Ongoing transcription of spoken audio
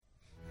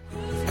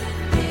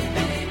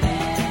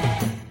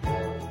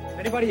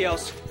anybody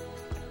else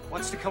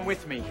wants to come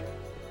with me,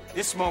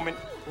 this moment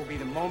will be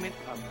the moment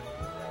of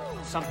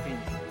something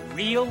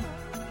real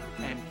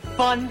and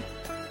fun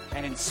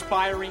and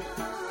inspiring.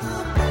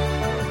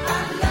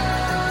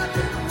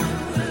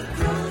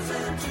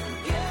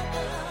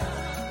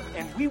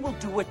 And we will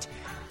do it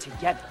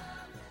together.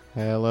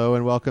 Hello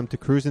and welcome to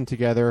Cruising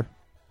Together,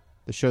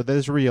 the show that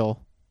is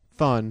real,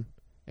 fun,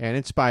 and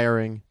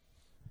inspiring.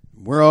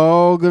 We're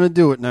all going to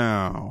do it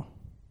now.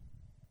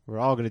 We're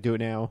all going to do it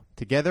now,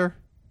 together,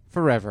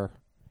 forever.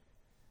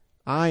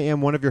 I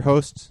am one of your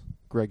hosts,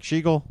 Greg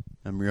Schiegel.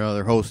 I'm your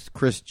other host,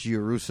 Chris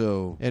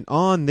Giarusso. And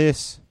on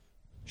this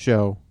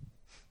show,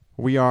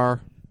 we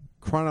are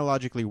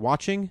chronologically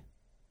watching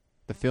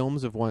the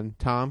films of one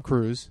Tom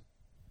Cruise.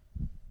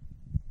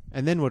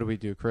 And then what do we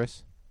do,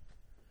 Chris?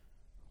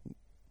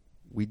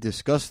 We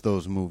discuss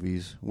those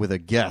movies with a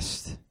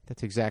guest.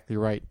 That's exactly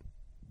right.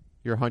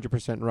 You're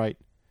 100% right.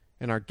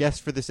 And our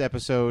guest for this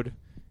episode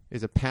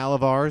is a pal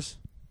of ours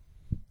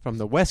from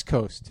the West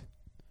Coast.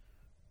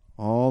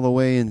 All the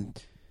way in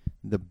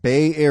the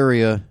Bay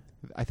Area.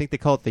 I think they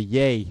call it the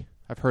Yay.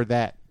 I've heard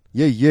that.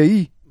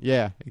 Yay.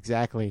 Yeah,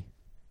 exactly.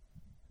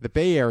 The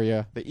Bay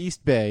Area, the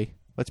East Bay.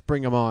 Let's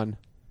bring him on.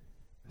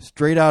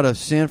 Straight out of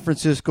San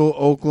Francisco,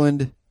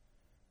 Oakland.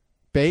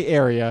 Bay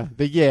Area,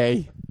 the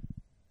Yay.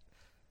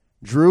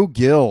 Drew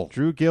Gill.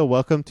 Drew Gill,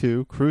 welcome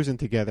to Cruising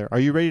Together. Are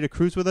you ready to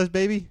cruise with us,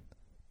 baby?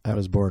 I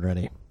was born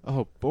ready.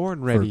 Oh,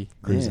 born ready.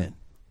 For cruising. Man.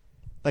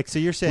 Like, so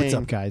you're saying... What's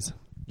up, guys?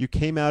 You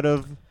came out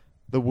of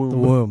the womb. The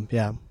womb,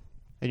 yeah.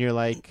 And you're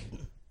like,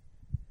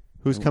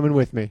 who's coming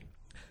with me?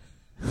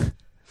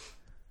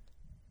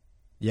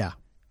 Yeah.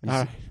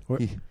 All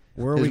right.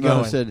 Where are His we mother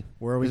going? said,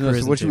 Where are we his mother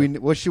said,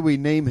 cruising what should we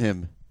name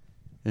him?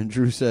 And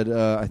Drew said,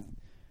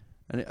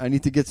 I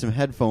need to get some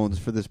headphones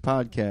for this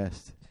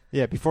podcast.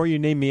 Yeah, before you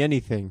name me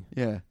anything,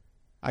 Yeah.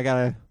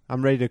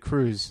 I'm ready to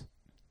cruise.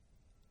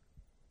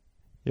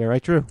 Yeah,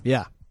 right, Drew?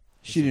 Yeah.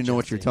 She didn't know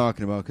what you're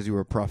talking about because you were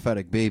a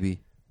prophetic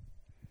baby.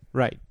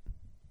 Right.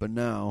 But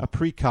now, A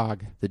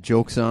precog. the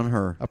joke's on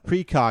her. A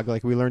precog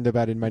like we learned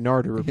about in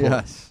Minority Report.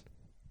 Yes.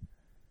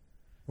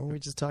 Weren't we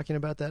just talking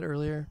about that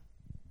earlier?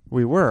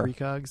 We were.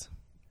 Precogs?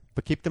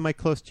 But keep the mic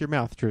close to your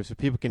mouth, Drew, so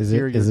people can Is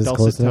hear your this dulcet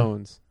close enough?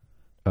 tones.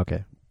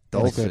 Okay.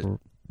 Dulcet. Good.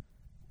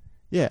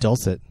 Yeah.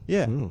 Dulcet.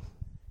 Yeah. Mm.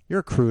 You're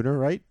a crooner,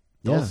 right?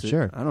 Yeah, Dulcet.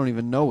 sure. I don't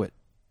even know it.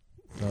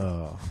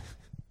 Oh.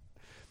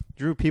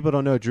 Drew, people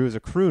don't know Drew is a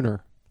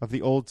crooner of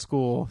the old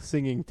school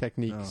singing No,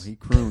 techniques. he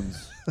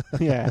croons.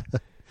 Yeah.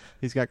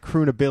 He's got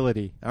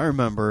croonability. I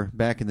remember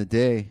back in the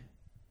day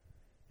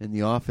in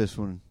the office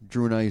when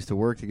Drew and I used to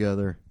work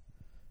together,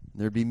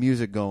 there'd be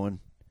music going.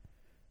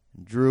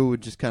 And Drew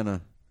would just kind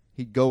of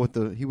he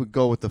would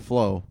go with the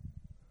flow.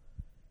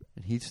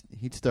 And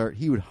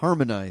he would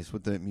harmonize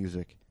with the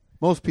music.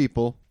 Most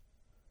people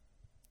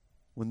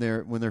when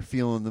they're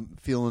feeling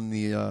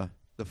the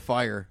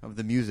fire of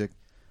the music,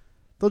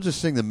 they'll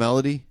just sing the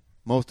melody.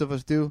 Most of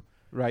us do.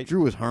 Right.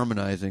 Drew was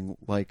harmonizing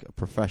like a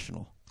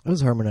professional. I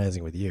was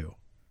harmonizing with you.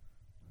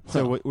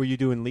 So what, were you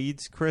doing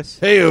leads, Chris?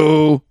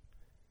 Hey-o!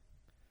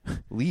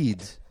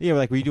 Leads. Yeah,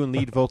 like were you doing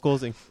lead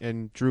vocals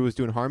and Drew was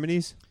doing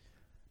harmonies?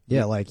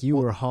 Yeah, like you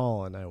were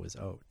Hall and I was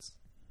Oates.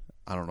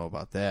 I don't know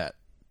about that.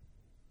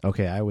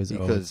 Okay, I was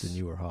Because- Oates and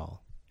you were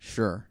Hall.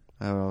 Sure.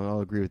 I'll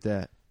agree with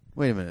that.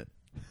 Wait a minute.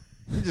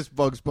 You just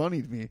Bugs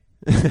Bunny'd me.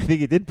 I think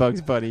he did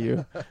Bugs Bunny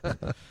you.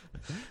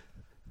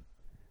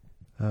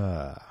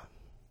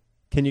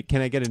 Can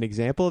I get an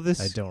example of this?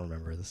 I don't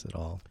remember this at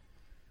all.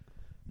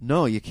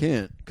 No, you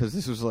can't, because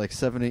this was like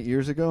 7-8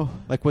 years ago.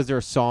 Like, was there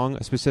a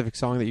specific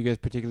song that you guys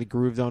particularly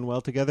grooved on well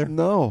together?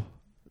 No,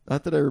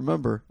 not that I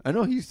remember. I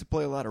know he used to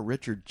play a lot of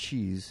Richard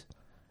Cheese.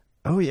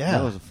 Oh, yeah.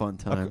 That was a fun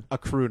time. A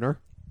crooner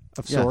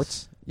of Yes.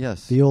 sorts.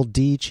 Yes. The old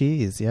D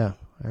cheese. Yeah,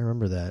 I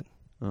remember that.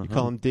 Uh-huh. You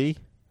call him D?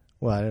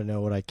 Well, I don't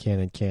know what I can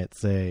and can't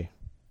say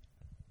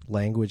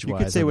language-wise.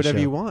 You could say on the whatever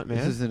show. you want, man.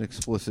 This is an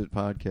explicit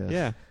podcast.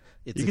 Yeah.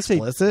 It's You could say-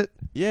 explicit?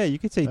 Yeah, you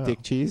could say Oh. Dick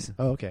Cheese.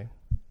 Oh, okay.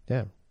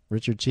 Yeah,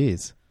 Richard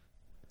Cheese.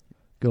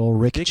 Good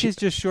old Rick Dick Cheese. is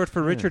just short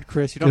for Richard,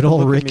 Chris. You don't Good have to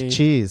old look Rick at me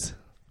Cheese.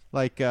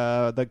 like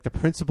the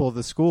principal of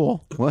the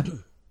school. What?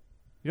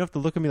 You don't have to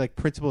look at me like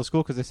principal of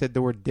school because I said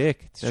the word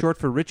Dick. It's short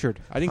for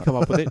Richard. I didn't come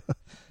up with it.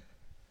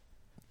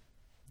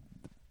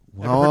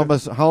 How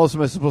else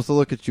am I supposed to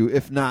look at you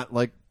if not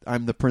like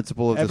I'm the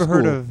principal of the Ever school?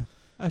 heard of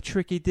a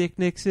tricky Dick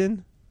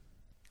Nixon?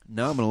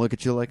 Now I'm going to look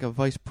at you like a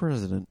vice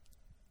president.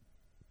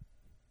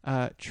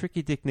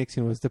 Tricky Dick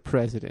Nixon was the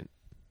president.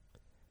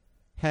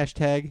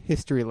 Hashtag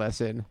history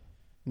lesson.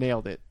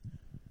 Nailed it.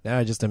 Now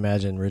I just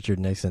imagine Richard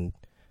Nixon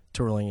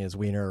twirling his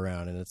wiener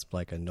around, and it's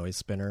like a noise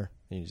spinner,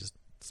 and you're just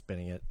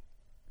spinning it.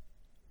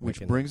 Which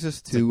Making- brings us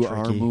it's to like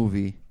our tricky.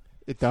 movie,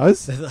 It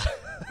does?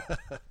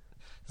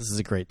 This is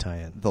a great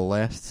tie-in. The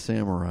Last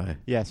Samurai.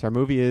 Yes, our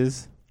movie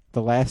is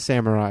The Last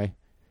Samurai,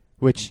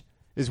 which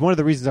is one of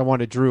the reasons I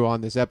wanted Drew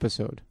on this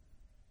episode.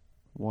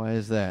 Why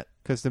is that?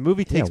 Because the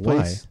movie takes why?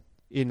 place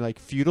in like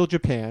feudal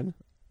Japan,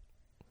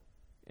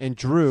 and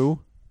Drew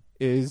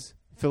is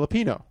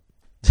Filipino.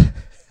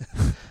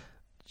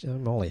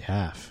 I'm only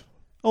half.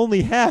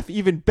 only half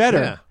even better.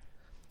 Yeah.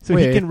 So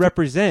Wait. he can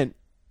represent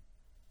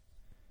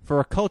for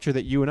a culture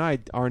that you and I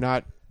are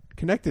not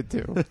connected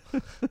to.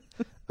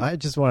 I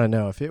just want to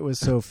know, if it was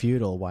so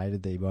futile, why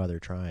did they bother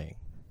trying?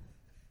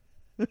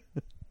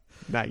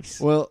 Nice.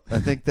 Well, I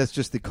think that's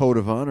just the code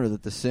of honor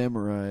that the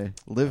samurai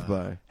live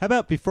by. How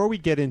about before we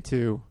get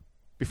to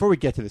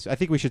this, I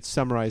think we should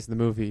summarize the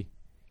movie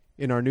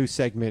in our new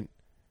segment,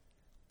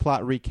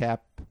 plot recap,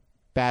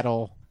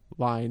 battle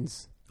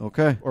lines,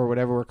 Okay. or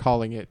whatever we're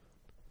calling it.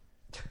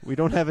 We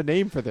don't have a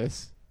name for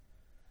this.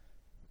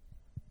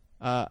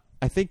 I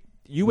think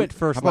you went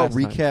first. How about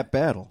last time. recap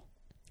battle?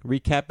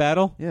 Recap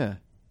battle? Yeah.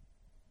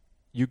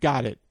 You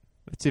got it.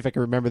 Let's see if I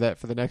can remember that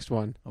for the next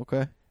one.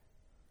 Okay.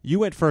 You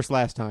went first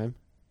last time.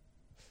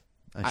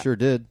 I sure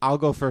did. I'll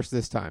go first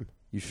this time.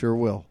 You sure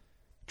will.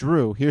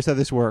 Drew, here's how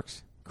this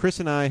works. Chris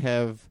and I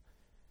have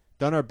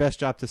done our best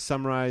job to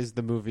summarize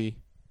the movie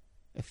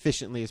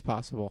efficiently as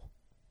possible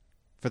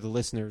for the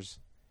listeners.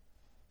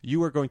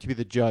 You are going to be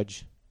the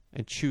judge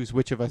and choose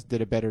which of us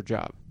did a better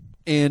job.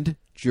 And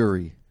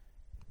jury.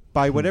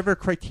 By whatever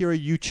criteria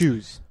you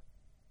choose.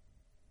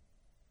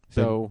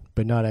 So,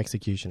 But not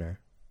executioner.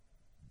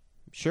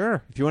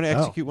 sure. If you want to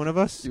execute one of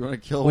us, You want to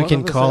kill We one can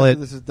of us call after it-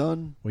 this is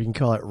done? We can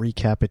call it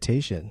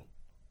recapitation.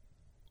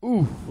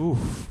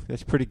 oof,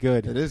 that's pretty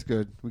good. It is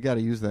good. We got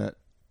to use that.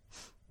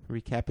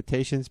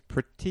 Recapitation's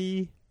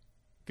pretty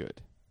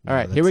good. No, All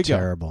right, that's here we go.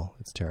 terrible.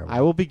 It's terrible.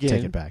 I will begin.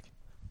 Take it back.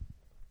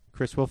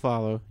 Chris will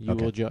follow. You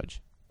Okay. will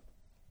judge.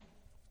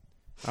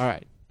 All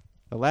right.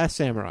 The Last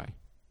Samurai.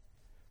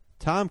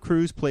 Tom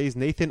Cruise plays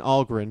Nathan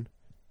Algren,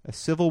 a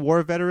Civil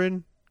War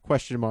veteran, ?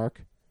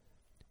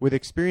 With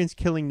experience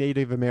killing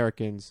Native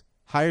Americans,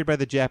 hired by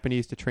the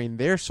Japanese to train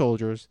their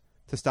soldiers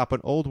to stop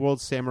an old world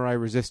samurai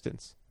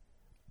resistance.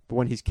 But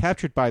when he's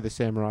captured by the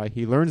samurai,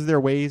 he learns their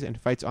ways and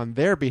fights on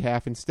their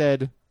behalf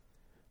instead,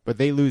 but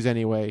they lose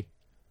anyway.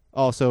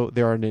 Also,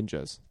 there are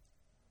ninjas.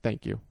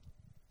 Thank you.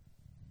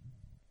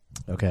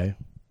 Okay.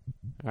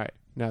 All right.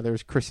 Now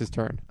there's Chris's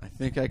turn. I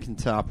think I can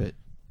top it.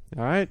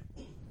 All right.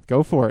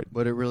 Go for it.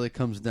 But it really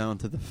comes down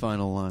to the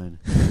final line.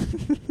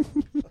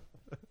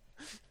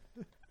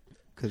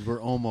 Because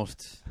we're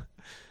almost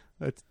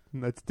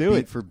Let's do beat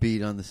it. for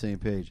beat on the same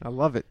page. I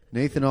love it.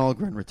 Nathan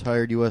Algren,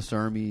 retired U.S.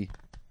 Army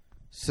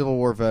Civil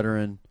War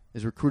veteran,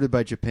 is recruited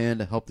by Japan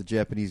to help the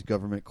Japanese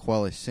government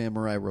quell a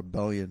samurai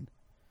rebellion.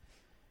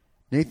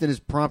 Nathan is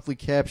promptly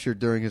captured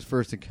during his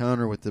first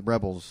encounter with the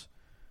rebels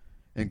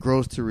and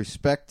grows to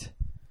respect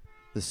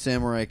the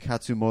samurai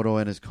Katsumoto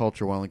and his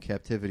culture while in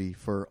captivity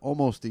for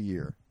almost a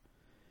year.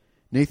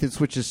 Nathan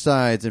switches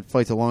sides and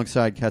fights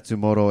alongside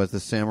Katsumoto as the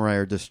samurai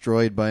are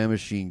destroyed by a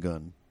machine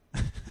gun.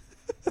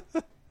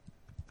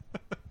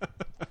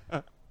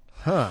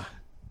 Huh.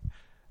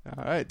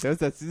 All right.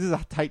 This is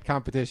a tight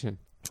competition.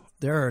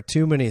 There are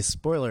too many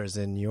spoilers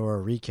in your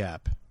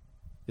recap.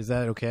 Is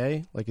that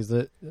okay? Like, is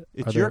it?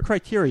 It's are your there-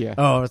 criteria.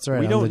 Oh, that's right.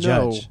 We I'm don't the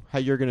know judge. how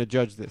you're going to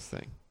judge this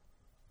thing.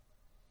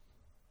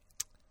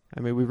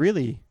 I mean, we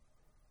really.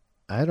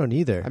 I don't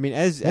either. I mean,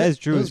 as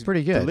Drew that was is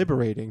pretty good.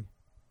 deliberating,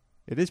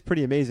 it is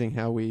pretty amazing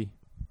how we.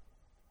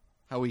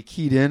 How we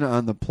keyed in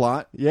on the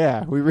plot.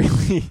 Yeah, we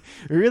really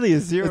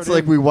is zeroed. It's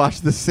like we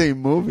watched the same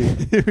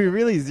movie. we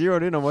really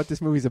zeroed in on what this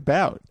movie's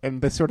about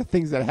and the sort of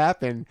things that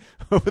happen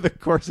over the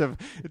course of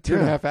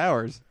 2.5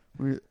 hours.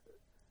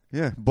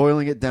 Yeah,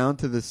 boiling it down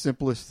to the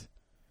simplest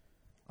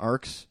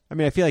arcs. I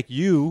mean, I feel like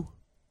you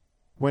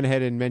went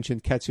ahead and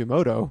mentioned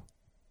Katsumoto,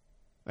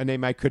 a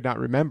name I could not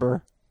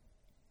remember.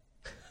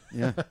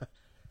 Yeah.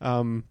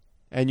 And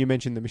you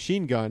mentioned the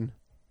machine gun.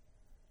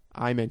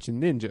 I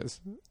mentioned ninjas.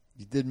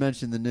 You did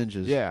mention the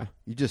ninjas. Yeah.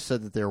 You just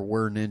said that there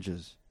were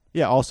ninjas.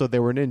 Yeah, also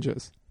there were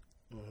ninjas.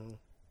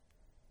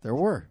 There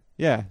were.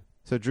 Yeah.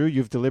 So, Drew,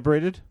 you've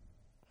deliberated?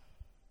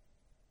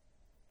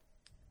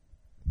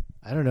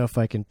 I don't know if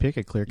I can pick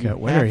a clear You cut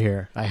winner have-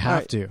 here. I All have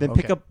right, to. Then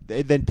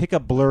Okay. pick a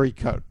blurry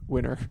cut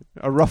winner,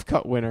 a rough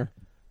cut winner.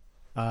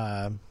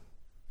 You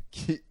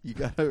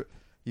gotta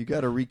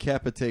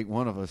recapitate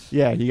one of us.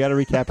 Yeah, you got to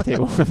recapitate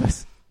one of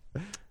us.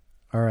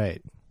 All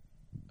right.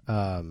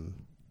 And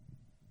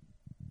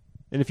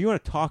if you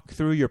want to talk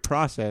through your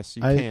process,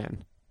 you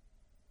can.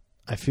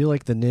 I feel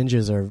like the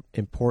ninjas are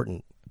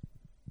important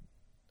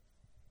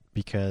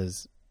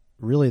because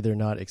really they're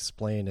not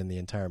explained in the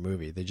entire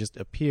movie. They just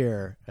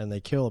appear and they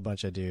kill a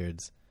bunch of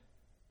dudes,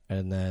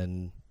 and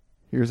then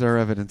Here's our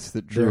evidence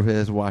that Drew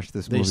has watched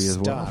this they movie as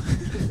stop.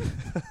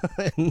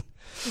 well.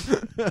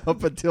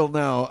 Up until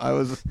now,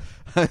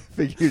 I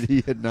figured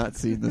he had not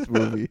seen this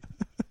movie.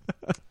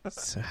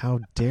 So how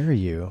dare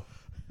you?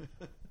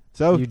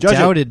 So You judge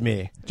doubted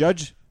me.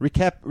 Judge,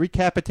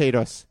 recapitate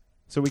us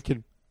so we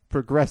can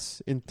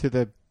progress into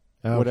the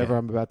Okay. whatever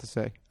I'm about to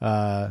say.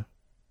 I'm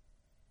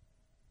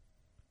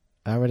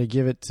going to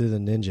give it to the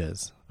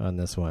ninjas on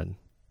this one.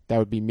 That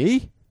would be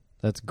me,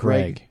 That's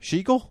Greg.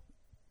 Schiegel.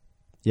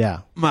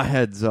 Yeah. My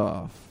head's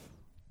off,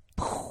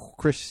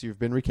 Chris, you've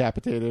been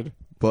recapitated.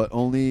 but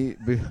only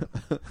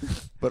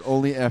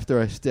after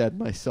I stabbed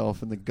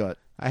myself in the gut.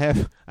 I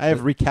have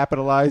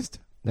recapitalized.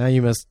 Now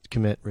you must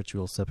commit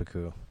ritual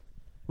seppuku.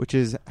 which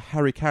is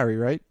Harry Carey,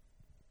 right?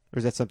 Or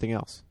is that something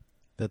else?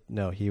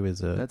 No, he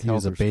was a That's he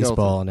was a Helter baseball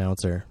Skelter.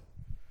 announcer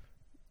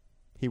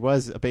He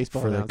was a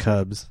baseball for the announcer.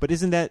 Cubs. But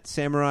isn't that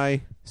Samurai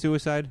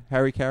Suicide?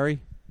 Harry Carey?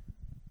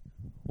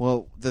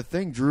 Well, the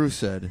thing Drew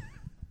said.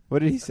 What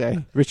did he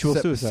say? Ritual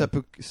suicide.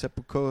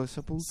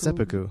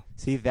 Seppuku.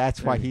 See,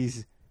 that's why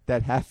he's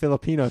that half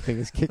Filipino thing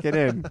is kicking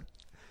in.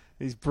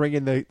 He's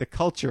bringing the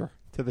culture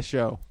to the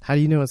show. How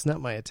do you know it's not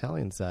my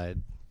Italian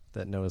side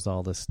that knows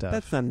all this stuff?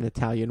 That's not an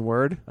Italian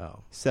word. Oh,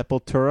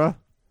 Sepultura.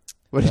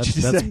 What did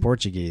you that's say?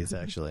 Portuguese,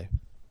 actually.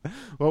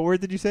 What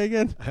word did you say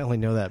again? I only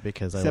know that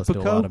because I listen to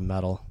a Seppuku? lot of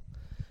metal.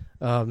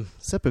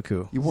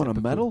 Seppuku. You want a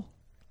Seppuku. medal?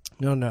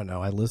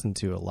 No. I listen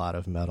to a lot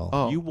of metal.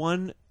 Oh. You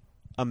won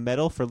a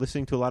medal for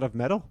listening to a lot of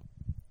metal?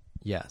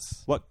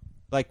 Yes. What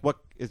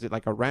is it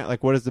like a rant?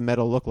 Like, what does the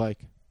medal look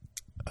like?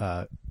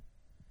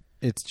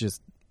 It's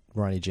just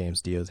Ronnie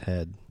James Dio's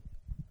head.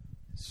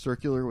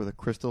 Circular with a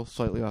crystal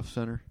slightly off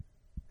center.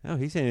 Oh,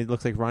 he's saying it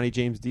looks like Ronnie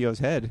James Dio's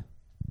head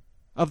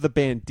of the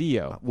band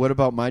Dio. What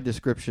about my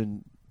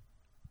description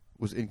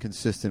was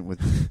inconsistent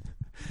with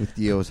with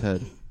Dio's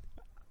head?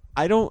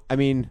 I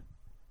mean,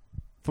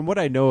 from what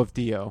I know of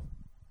Dio,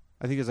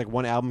 I think there's like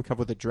one album cover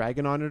with a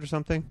dragon on it or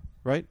something,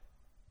 right?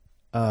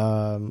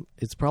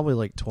 It's probably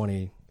like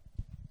 20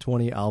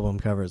 album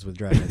covers with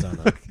dragons on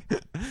them.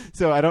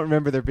 So I don't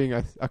remember there being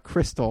a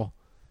crystal.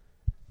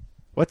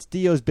 What's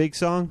Dio's big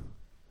song?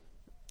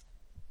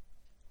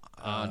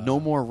 No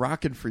More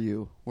Rockin' for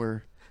You,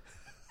 where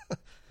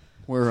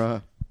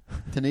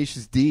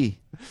Tenacious D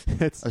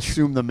It's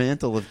assumed the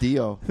mantle of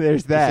Dio.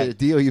 There's They say, that.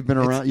 Dio, you've been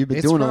around. You've been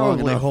It's doing it long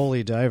probably enough.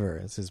 Holy Diver.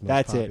 It's his most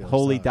That's it. popular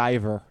Holy song.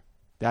 Diver.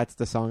 That's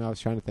the song I was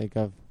trying to think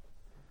of.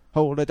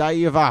 Holy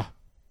Diver.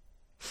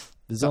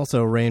 There's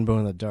also Rainbow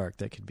in the Dark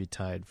that could be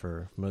tied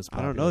for most I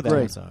popular don't know that.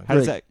 Greg, song. How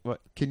does Greg. that?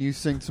 What? Can you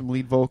sing some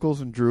lead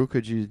vocals? And Drew,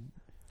 could you?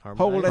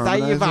 Holy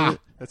Harmonize Diver. it?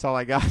 That's all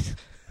I got.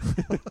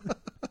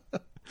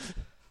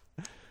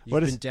 You've What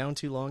been is- down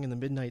too long in the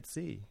Midnight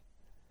Sea.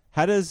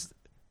 How does?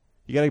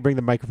 You got to bring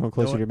the microphone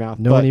closer to your mouth.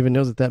 No but one even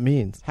knows what that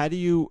means. How do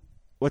you?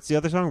 What's the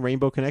other song?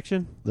 Rainbow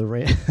Connection. The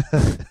rain.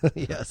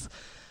 Yes.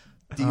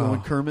 Dio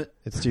and Oh. Kermit.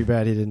 It's too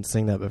bad he didn't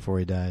sing that before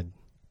he died.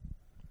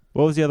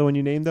 What was the other one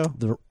you named though?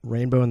 The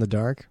Rainbow in the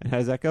Dark. And how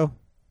does that go?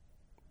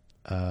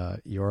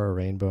 You're a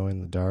rainbow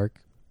in the dark.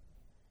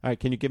 All right,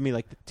 can you give me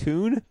like the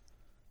tune?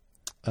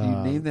 Can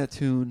you name that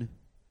tune?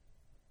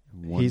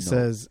 in one He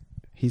note?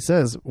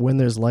 says, when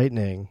there's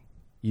lightning,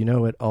 you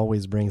know it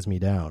always brings me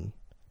down.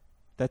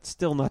 That's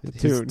still not the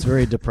It's tune.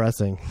 very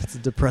depressing. It's a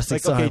depressing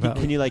Like, song. okay, about-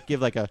 can you like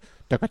give like a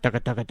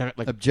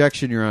like?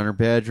 Objection, Your Honor.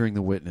 Badgering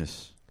the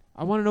witness.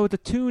 I want to know what the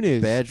tune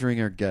is. Badgering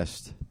our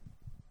guest.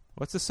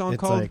 What's the song It's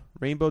called? like-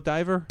 Rainbow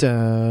Diver.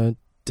 Da,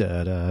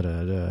 da, da,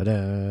 da, da, da,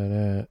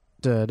 da,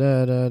 da,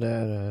 da, da,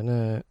 da,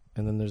 da.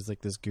 And then there's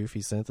like this goofy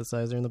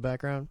synthesizer in the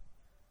background.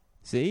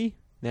 See,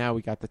 now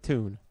we got the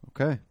tune.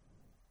 Okay.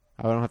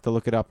 I don't have to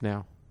look it up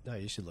now. No,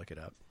 you should look it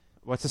up.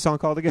 What's the song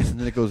called again? And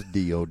then it goes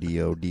Dio,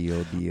 Dio,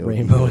 Dio, Dio,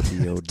 Rainbow in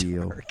Dio, the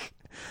Dio. Dark.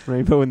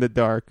 Rainbow in the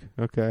Dark.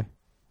 Okay.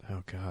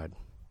 Oh God.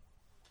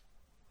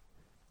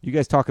 You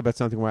guys talk about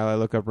something while I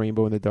look up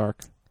Rainbow in the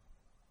Dark.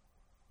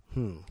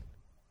 The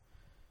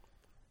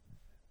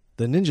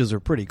ninjas are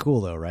pretty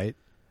cool though, right?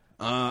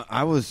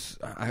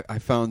 I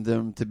found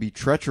them to be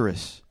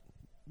treacherous.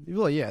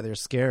 Well, yeah, they're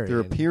scary. Their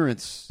and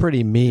appearance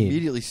pretty mean.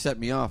 immediately set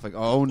me off. Like,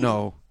 oh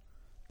no,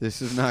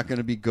 this is not going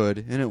to be good,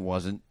 and it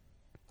wasn't.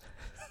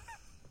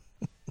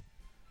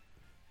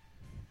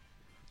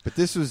 But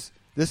this was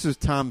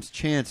Tom's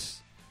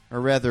chance,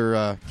 or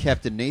rather,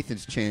 Captain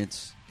Nathan's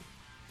chance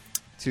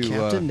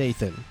Captain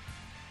Nathan.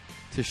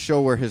 to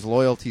show where his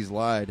loyalties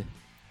lied.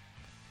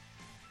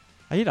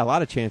 I had a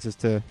lot of chances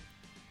to.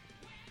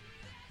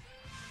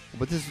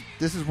 But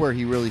this is where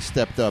he really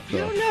stepped up,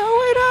 though. You know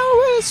it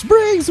always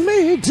brings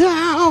me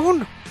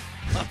down.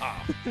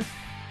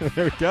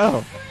 There we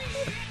go.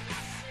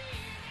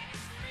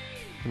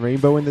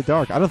 Rainbow in the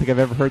Dark. I don't think I've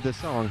ever heard this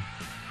song.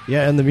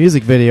 Yeah, in the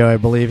music video, I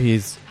believe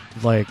he's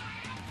like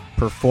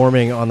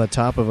performing on the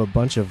top of a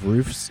bunch of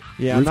roofs.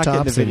 Yeah, I'm not getting the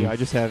rooftops video. in- I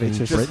just have in it's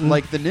just Just Britain?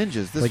 like the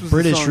ninjas. This Like was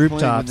British the song playing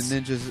rooftops.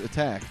 when the ninjas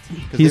attacked.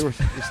 Because He's-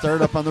 they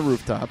started up on the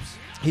rooftops.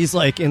 He's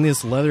like in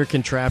this leather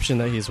contraption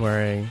that he's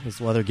wearing, his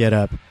leather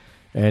getup,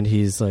 and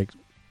he's like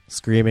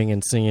screaming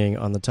and singing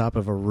on the top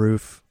of a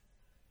roof.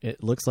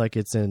 It looks like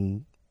it's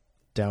in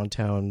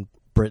downtown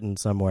Britain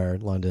somewhere,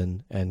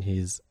 London, and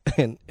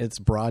and it's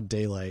broad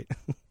daylight.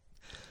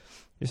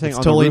 You're saying It's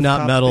on the totally not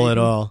rooftops, metal at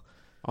baby? all.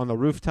 On the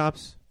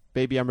rooftops,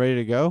 baby, I'm ready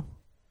to go.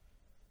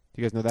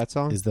 Do you guys know that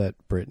song? Is that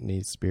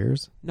Britney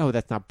Spears? No,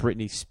 that's not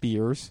Britney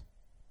Spears.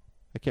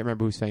 I can't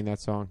remember who sang that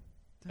song.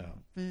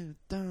 Then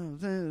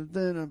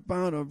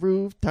about a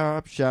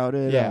rooftop,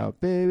 shouted Yeah. out,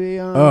 "Baby,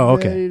 I'm Oh,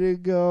 okay. ready to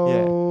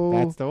go."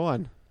 Yeah, that's the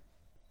one.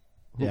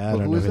 Yeah, I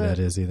don't know who that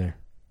is either.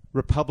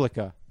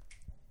 Republica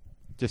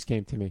just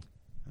came to me.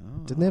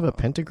 Didn't they have a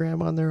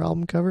pentagram on their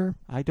album cover?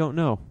 I don't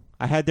know.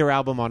 I had their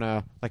album on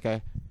a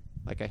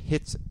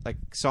hits, like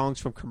songs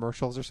from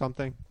commercials or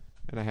something,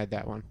 and I had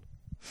that one.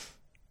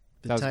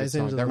 That was a good ties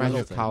song. into That the reminds me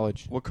middle of thing.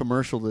 college. What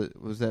commercial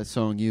was that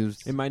song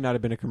used? It might not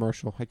have been a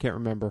commercial. I can't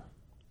remember.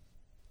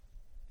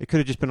 It could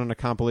have just been on a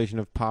compilation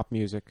of pop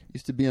music.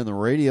 Used to be on the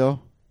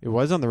radio. It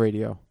was on the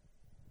radio. Do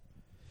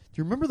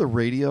you remember the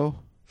radio?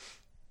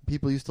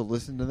 People used to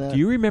listen to that. Do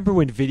you remember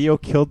when video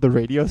killed the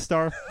radio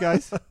star,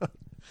 guys?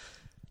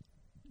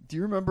 Do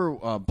you remember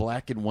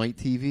black and white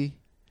TV?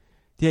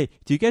 Yeah.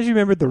 Do you guys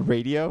remember the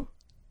radio?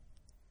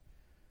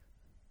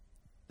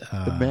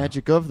 The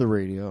magic of the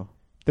radio.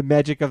 The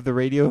magic of the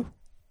radio?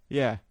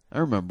 Yeah. I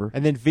remember.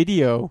 And then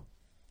video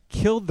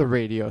killed the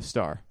radio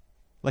star.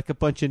 Like a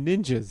bunch of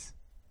ninjas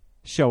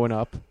showing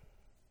up.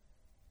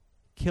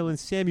 Killing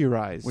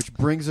samurais. Which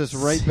brings us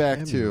right back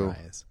to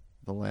Samurais.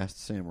 The Last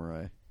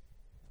Samurai.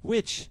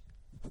 Which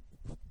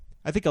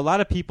I think a lot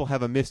of people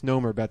have a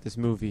misnomer about this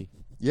movie.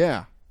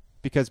 Yeah.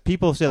 Because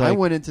people say, I like,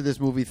 went into this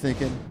movie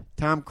thinking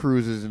Tom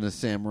Cruise isn't a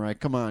samurai.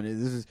 Come on,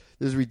 this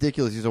is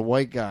ridiculous. He's a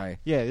white guy.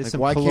 yeah, there's Like,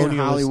 some why can't colonialist.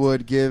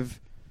 Hollywood give?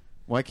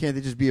 Why can't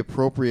they just be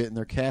appropriate in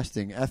their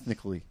casting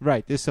ethnically?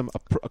 Right, there's some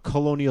a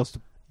colonial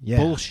Yeah.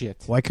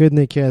 bullshit. Why couldn't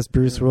they cast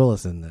Bruce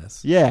Willis in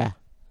this? Yeah.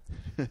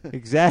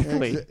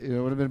 Exactly. It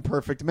would have been a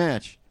perfect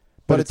match.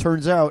 But But it it's-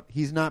 turns out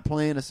he's not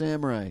playing a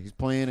samurai. He's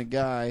playing a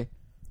guy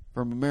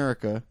from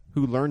America,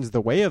 Who learns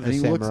the way of the and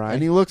samurai.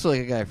 he looks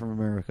like a guy from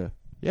America.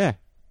 Yeah.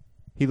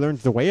 He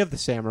learns the way of the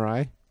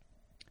samurai.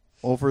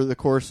 Over the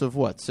course of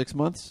what, 6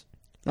 months?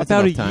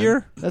 About enough a time.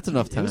 year? That's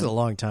enough It time. was a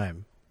long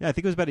time. Yeah, I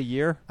think it was about a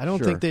year. I don't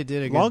Sure. think they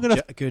did a Long enough-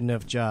 good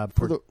enough job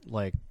For for the-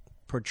 like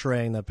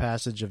portraying the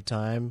passage of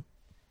time.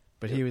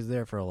 But he was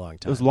there for a long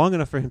It time. was long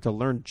enough for him to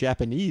learn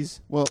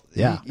Japanese. Well,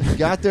 Yeah. he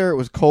got there. It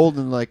was cold,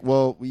 and like,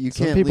 well, you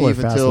Some can't people leave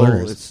are fast until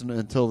learners.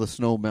 until the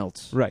snow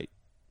melts. Right.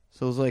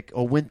 So it was like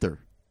a winter.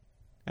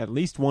 At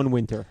least one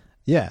winter.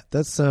 Yeah,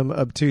 that's some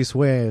obtuse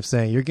way of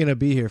saying you're going to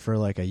be here for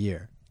like a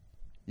year.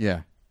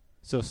 Yeah,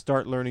 So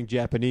start learning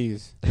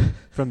Japanese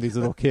from these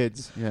little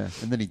kids. yeah.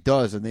 And then he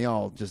does, and they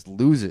all just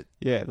lose it.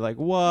 Yeah, like,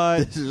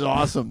 what? This is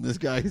awesome. This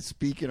guy is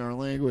speaking our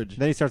language.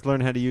 Then he starts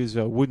learning how to use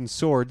wooden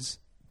swords,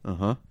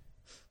 Uh-huh.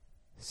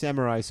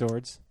 samurai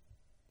swords.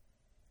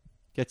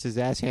 Gets his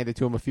ass handed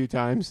to him a few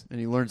times. And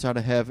he learns how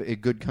to have a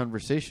good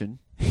conversation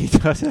He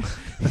does.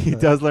 He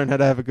does learn how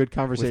to have a good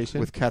conversation.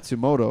 with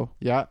Katsumoto,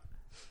 yeah.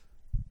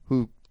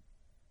 who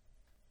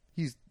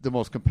he's the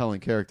most compelling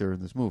character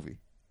in this movie.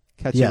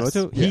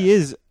 Katsumoto. Yes. He Yeah.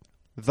 is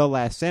the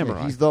last samurai.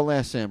 Yeah, he's the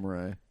last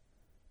samurai.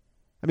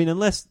 I mean,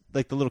 unless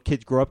like the little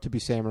kids grow up to be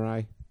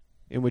samurai,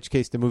 in which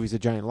case the movie's a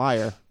giant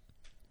liar.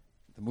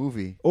 The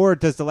movie. Or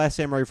does the last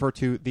samurai refer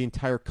to the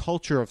entire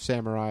culture of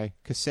samurai?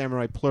 Because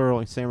samurai plural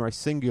and samurai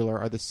singular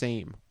are the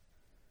same.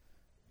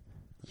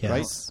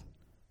 Yes.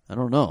 I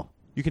don't know.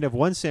 You can have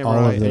one All samurai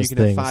of and you those can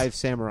things. have 5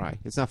 samurai.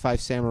 It's not 5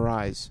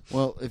 samurais,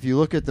 Well, if you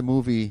look at the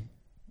movie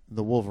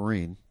The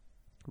Wolverine,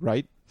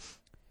 right?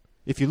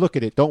 If you look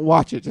at it, don't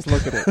watch it. Just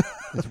look at it.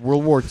 it's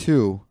World War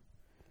II,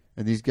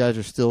 and these guys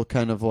are still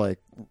kind of like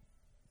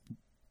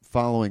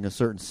following a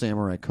certain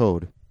samurai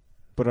code.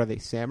 But are they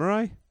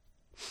samurai?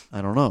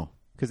 I don't know.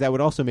 Because that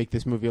would also make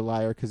this movie a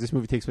liar. Because this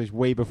movie takes place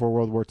way before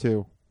World War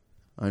II.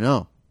 I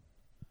know.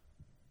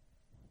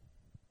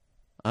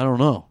 I don't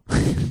know.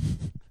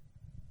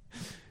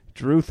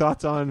 Drew,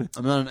 thoughts on?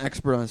 I'm not an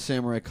expert on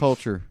samurai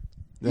culture,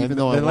 Then- even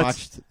though I then let's-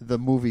 watched the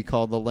movie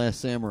called The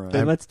Last Samurai.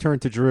 Then let's turn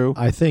to Drew.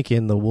 I think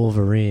in the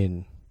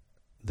Wolverine,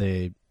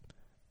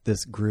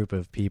 this group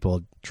of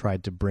people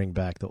tried to bring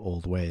back the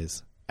old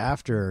ways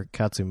after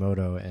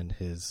Katsumoto and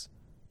his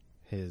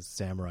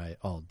samurai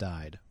all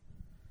died.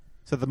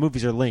 So the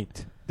movies are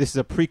linked. This is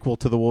a prequel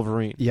to the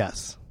Wolverine.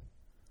 Yes.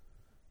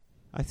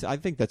 I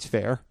think that's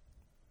fair.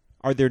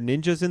 Are there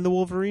ninjas in the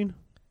Wolverine?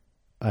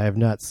 I have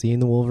not seen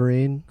the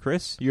Wolverine.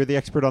 Chris, you're the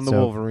expert on the So,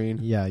 Wolverine.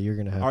 Yeah, you're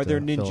going to have Are to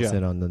there fill us ninja?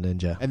 in on the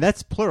ninja. And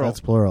that's plural.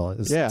 That's plural,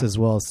 Yeah. as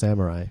well as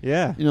samurai.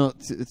 Yeah. You know,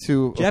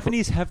 to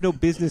Japanese have no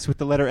business with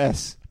the letter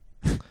S.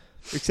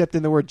 Except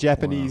in the word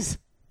Japanese.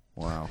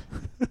 Wow.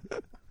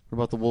 What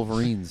about the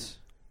Wolverines?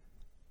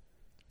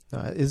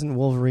 Isn't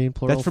Wolverine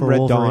plural That's from for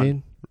Red Dawn.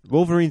 Wolverine?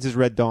 Wolverines is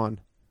Red Dawn.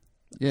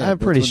 Yeah, I'm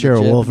that's pretty when the sure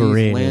Japanese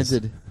Wolverine is-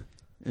 landed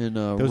in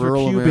Those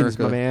rural were Cubans,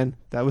 America. my man.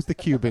 That was the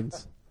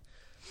Cubans.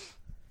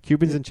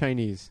 Cubans and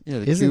Chinese. Yeah,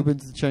 the Isn't-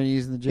 Cubans, the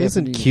Chinese, and the Japanese.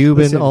 Isn't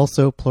Cuban Listen.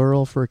 also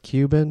plural for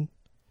Cuban?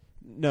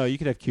 No, you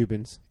could have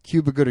Cubans.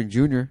 Cuba Gooding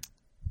Jr.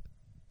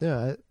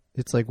 Yeah,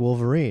 it's like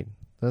Wolverine.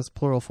 That's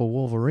plural for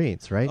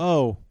Wolverines, right?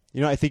 Oh,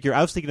 I think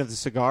I was thinking of the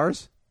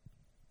cigars.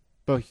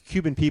 But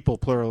Cuban people,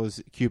 plural,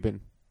 is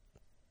Cuban.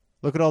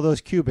 Look at all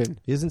those Cuban.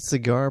 Isn't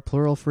cigar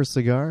plural for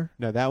cigar?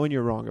 No, that one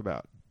you're wrong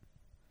about.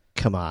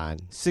 Come on.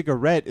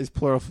 Cigarette is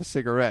plural for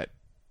cigarette.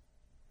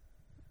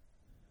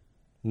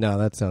 No,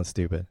 that sounds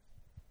stupid.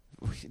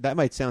 That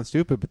might sound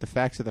stupid, but the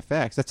facts are the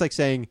facts. That's like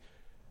saying,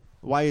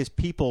 why is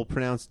people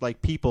pronounced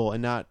like people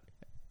and not,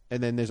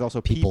 and then there's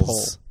also peephole.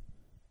 Peoples.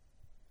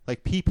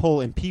 Like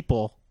peephole and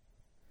people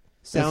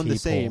sound the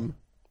Peephole.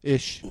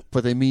 same-ish.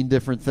 But they mean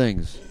different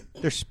things.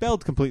 They're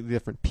spelled completely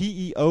different.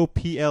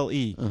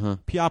 P-E-O-P-L-E. Uh-huh.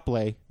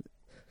 Piople.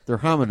 They're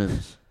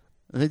homonyms.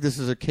 I think this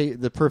is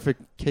the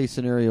perfect case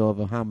scenario of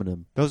a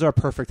homonym. Those are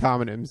perfect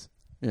homonyms.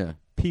 Yeah.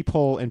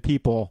 Peephole and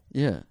people.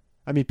 Yeah.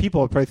 I mean,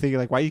 people are probably thinking,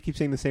 like, why do you keep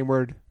saying the same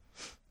word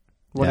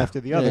one Yeah. after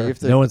the Yeah, other? you have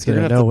to- No one's you're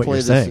gonna gonna have know what play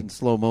you're this saying. in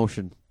slow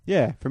motion.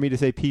 Yeah, for me to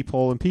say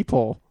peephole and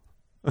people.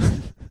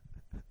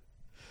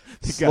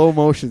 Slow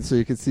motion so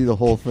you can see the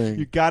whole thing.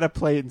 You got to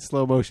play it in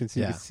slow motion so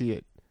you Yeah. can see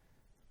it.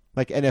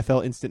 Like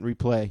NFL instant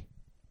replay.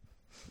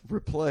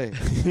 Replay.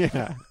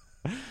 Yeah.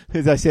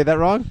 Did I say that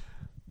wrong?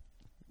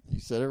 You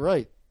said it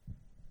right.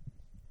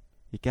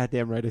 You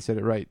goddamn right I said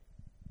it right.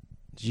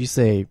 Did you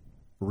say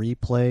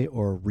replay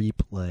or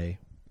replay?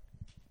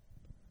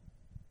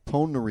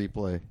 Tone to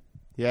replay.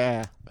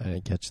 Yeah. I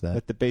didn't catch that.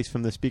 Let the bass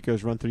from the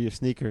speakers run through your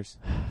sneakers.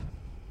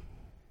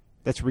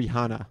 That's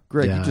Rihanna.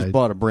 Greg, Yeah, you just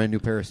bought a brand new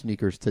pair of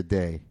sneakers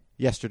today.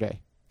 Yesterday.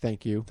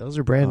 Thank you. Those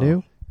are brand Oh.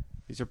 new?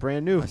 These are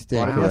brand new. I stand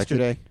Bought them corrected.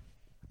 yesterday.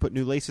 Put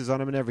new laces on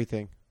them and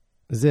everything.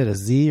 Is it a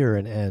Z or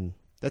an N?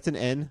 That's an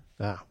N.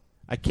 Ah,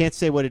 I can't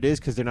say what it is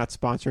because they're not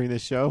sponsoring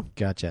this show,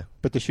 gotcha.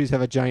 but the shoes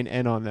have a giant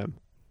N on them.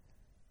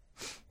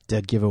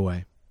 Dead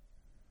giveaway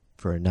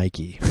for a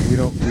Nike.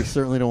 We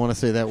certainly don't want to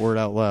say that word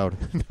out loud.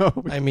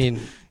 No, I mean,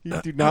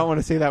 you do not want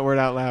to say that word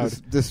out loud.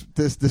 This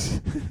The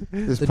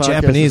podcast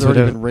Japanese has already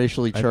would have- been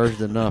racially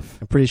charged enough.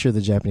 I'm pretty sure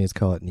the Japanese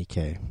call it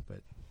Nikkei,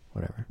 but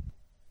whatever.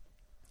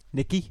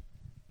 Nikki?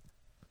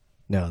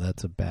 No,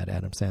 that's a bad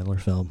Adam Sandler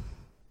film.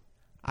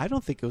 I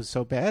don't think it was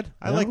so bad.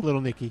 I No? like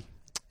Little Nicky.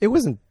 It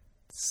wasn't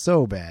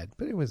so bad,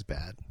 but it was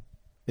bad.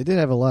 It did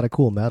have a lot of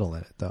cool metal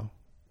in it, though.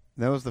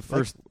 That was the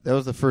first. That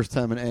was the first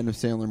time an Adam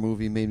Sandler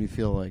movie made me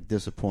feel like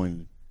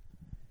disappointed,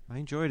 I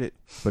enjoyed it.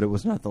 but it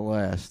was not the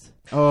last.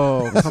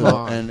 Oh, come So-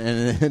 on.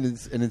 And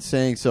in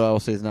saying so, I will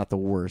say it's not the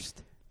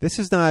worst. This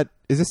is not.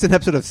 Is this an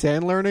episode of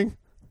Sand Learning?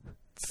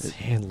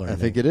 Sandler. I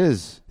think it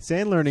is.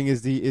 Sand Learning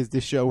is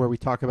the show where we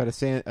talk about a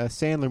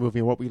Sandler movie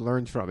and what we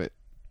learned from it.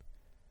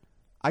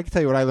 I can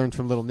tell you what I learned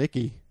from Little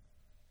Nicky.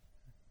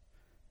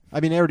 I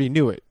mean, I already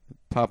knew it.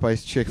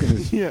 Popeye's chicken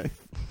is Yeah,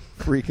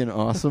 freaking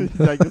awesome.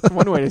 like, that's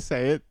one way to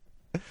say it.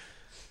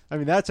 I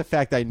mean, that's a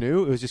fact I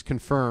knew. It was just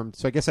confirmed.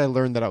 So I guess I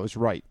learned that I was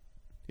right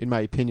in my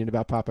opinion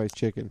about Popeye's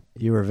chicken.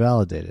 You were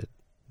validated.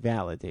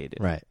 Validated.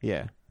 Right.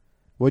 Yeah.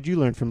 What'd you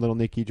learn from Little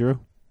Nicky, Drew?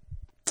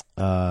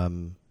 I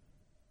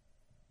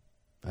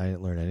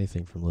didn't learn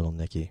anything from Little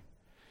Nicky.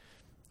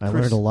 I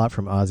Chris- learned a lot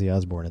from Ozzy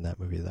Osbourne in that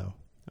movie, though.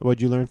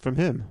 What'd you learn from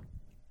him?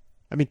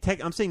 I mean,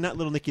 I'm saying not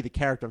Little Nicky the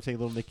character. I'm saying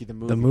Little Nicky the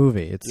movie. The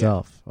movie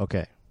itself.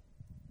 Okay.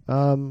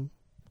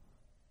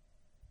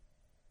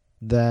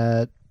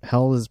 That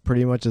hell is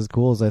pretty much as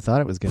cool as I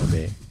thought it was going to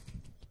be.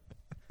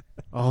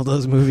 All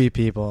those movie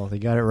people, they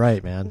got it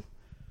right, man.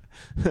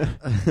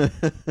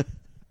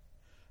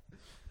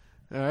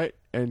 All right.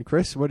 And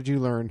Chris, what did you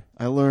learn?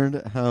 I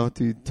learned how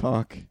to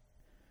talk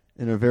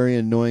in a very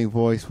annoying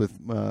voice with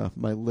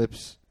my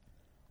lips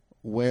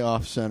way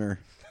off center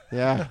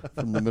Yeah.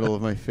 from the middle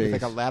of my face.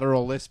 Like a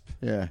lateral lisp.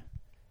 Yeah.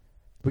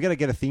 We got to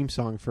get a theme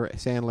song for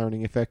Sand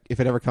Learning if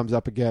it ever comes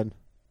up again.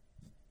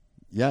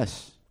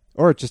 Yes.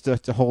 Or it's just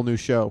it's a whole new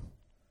show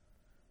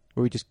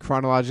where we just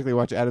chronologically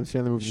watch Adam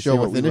Sandler movies. and Show see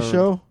what we within a learned.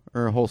 show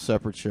or a whole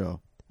separate show?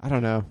 I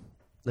don't know.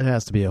 It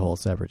has to be a whole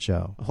separate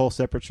show. A whole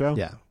separate show?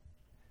 Yeah.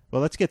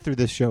 Well, let's get through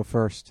this show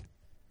first.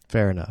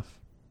 Fair enough.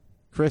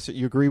 Chris,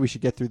 you agree we should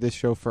get through this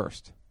show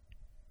first?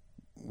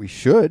 We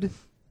should.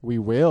 We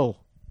will.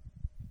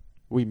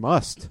 We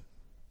must.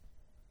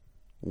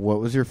 What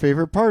was your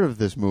favorite part of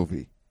this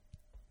movie?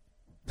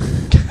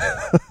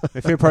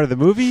 My favorite part of the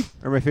movie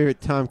or my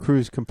favorite Tom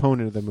Cruise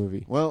component of the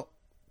movie? Well,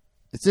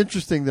 it's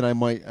interesting that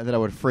I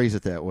would phrase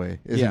it that way,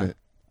 isn't Yeah. it?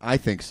 I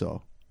think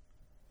so.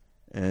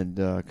 And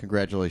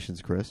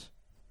congratulations, Chris.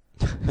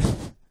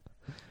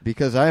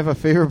 Because I have a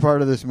favorite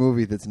part of this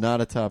movie that's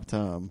not a top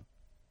Tom,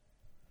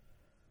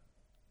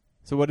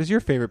 So what is your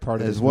favorite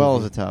part of this as well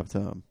movie? as a top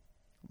Tom.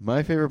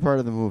 My favorite part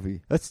of the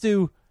movie. Let's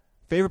do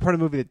favorite part of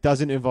the movie that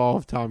doesn't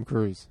involve Tom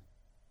Cruise.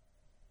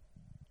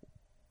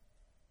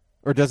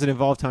 Or doesn't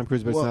involve Tom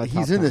Cruise, but Well, it's not a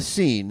he's top in the Tom.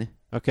 scene.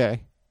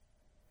 Okay.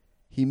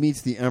 He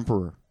meets the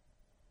Emperor.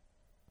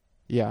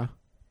 Yeah.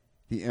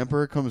 The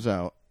Emperor comes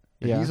out.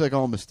 And Yeah. he's like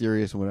all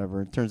mysterious and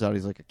whatever. It turns out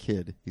he's like a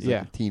kid. He's Yeah.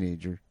 like a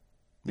teenager.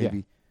 Yeah.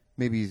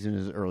 Maybe he's in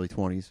his early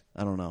 20s.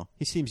 I don't know.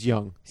 He seems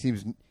young.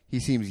 He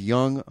seems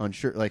young,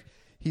 unsure. Like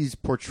he's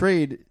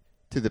portrayed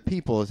to the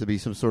people as to be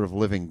some sort of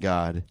living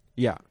god,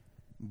 Yeah.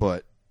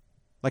 but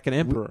Like an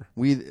emperor.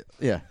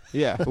 yeah.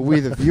 Yeah. But we,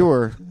 the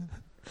viewer,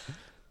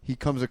 he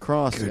comes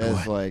across Good as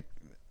one. like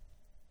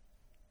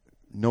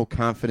no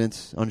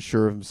confidence,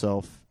 unsure of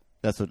himself.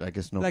 That's what I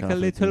guess no like a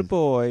confidence little is.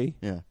 boy.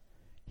 Yeah.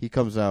 He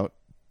comes out,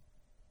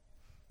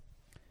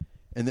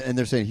 and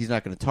they're saying he's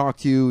not going to talk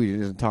to you. He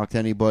doesn't talk to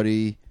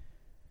anybody.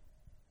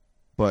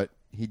 But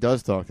he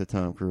does talk to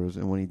Tom Cruise,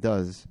 and when he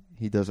does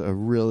a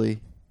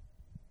really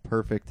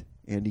perfect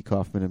Andy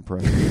Kaufman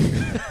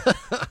impression.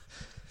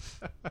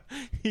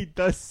 He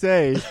does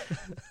say,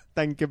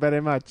 "Thank you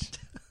very much."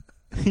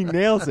 He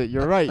nails it.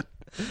 You're right.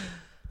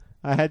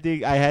 I had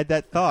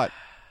that thought.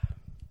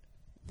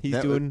 He's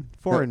That doing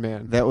Foreign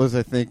Man. That was,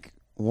 I think,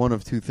 one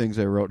of two things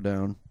I wrote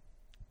down.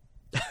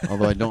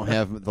 Although I don't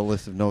have the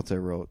list of notes I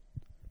wrote,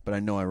 but I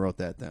know I wrote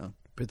that down.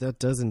 But that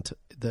doesn't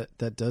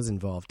that does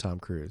involve Tom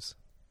Cruise.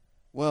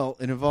 Well,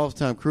 it involves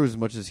Tom Cruise as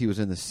much as he was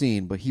in the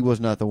scene, but he was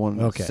not the one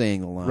Okay.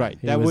 saying the line. Right.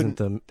 He That wasn't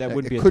wouldn't the- that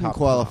wouldn't It be a couldn't top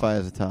qualify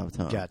Tom. as a top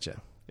Tom.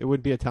 Gotcha. It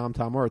would be a Tom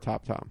or a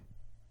top Tom.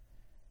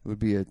 It would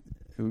be a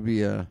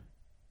A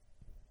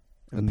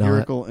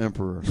empirical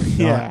emperor.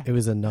 Yeah. It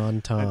was a An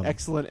non-Tom.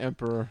 excellent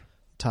emperor.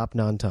 Top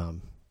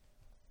non-Tom.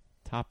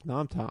 Top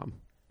non-Tom.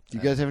 Do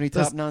you guys have any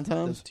That's- top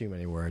non-toms? That's too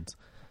many words.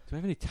 Do I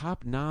have any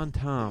top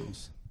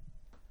non-Toms?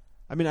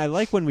 I mean, I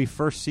like when we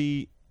first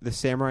see the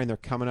samurai and they're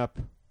coming up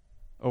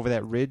over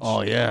that ridge.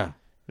 Oh yeah,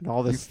 And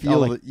all you this. feel all,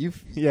 like, that you.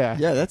 yeah.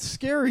 Yeah, that's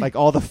scary. Like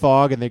all the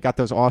fog and they got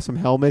those awesome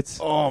helmets.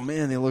 oh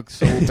man, they look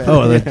so bad.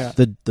 Oh, Yeah.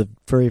 the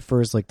very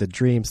first the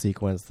dream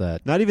sequence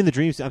that Not even the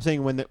dreams. I'm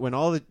saying when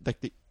all the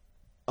the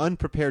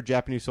unprepared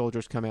Japanese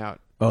soldiers come out.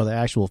 the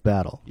actual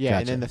battle. Yeah, Gotcha.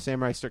 and then the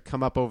samurai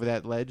come up over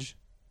that ledge.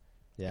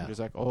 yeah. You're just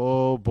like,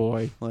 oh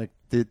boy, Like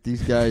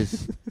these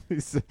guys.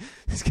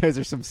 these guys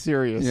are some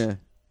serious.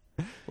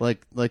 Yeah,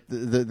 like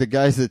the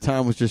guys that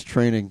Tom was just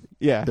training.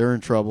 Yeah, They're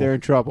in trouble. they're in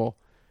trouble.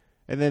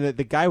 And then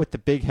the guy with the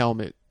big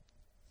helmet,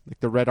 like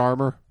the red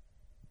armor,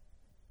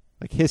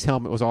 like his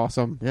helmet was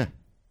awesome. Yeah,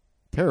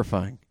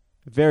 terrifying.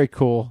 Very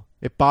cool.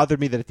 It bothered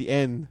me that at the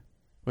end,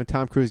 when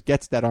Tom Cruise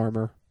gets that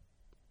armor,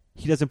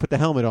 he doesn't put the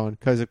helmet on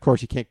because, of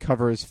course, he can't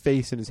cover his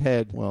face and his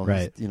head. Well,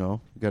 Right. you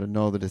got to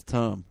know that it's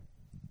Tom.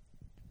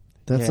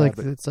 That's Yeah, like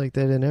but- it's like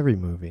that in every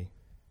movie.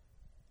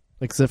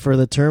 Except for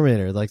the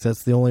Terminator,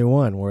 that's the only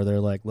one where they're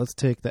like, let's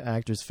take the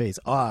actor's face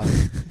off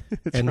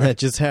and then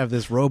just have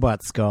this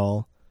robot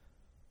skull.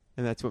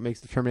 And that's what makes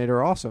the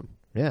Terminator awesome.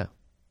 Yeah.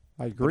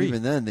 I But agree.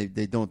 even then, they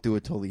don't do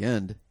it till the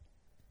end.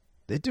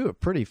 They do it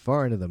pretty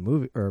far into the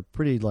movie, or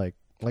pretty like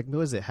what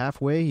was it,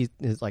 halfway?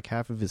 He's like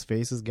half of his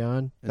face is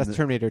gone. That's And the-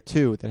 Terminator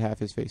 2 that half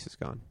his face is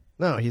gone.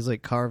 No, he's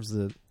like carves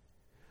the.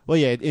 Well,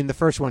 yeah, in the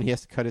first one, he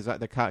has to cut his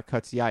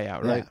cuts the eye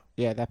out, right?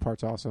 Yeah. Yeah, that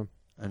part's awesome.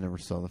 I never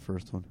saw the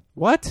first one.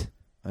 What?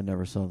 I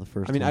never saw the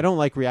first I mean, one. I don't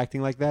like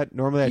reacting like that.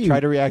 Normally, I You- try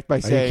to react by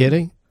Are saying, you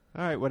kidding?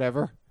 all right,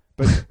 whatever.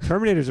 But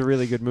Terminator's a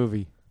really good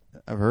movie.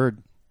 I've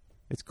heard.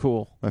 It's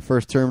cool. My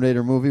first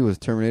Terminator movie was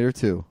Terminator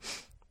 2.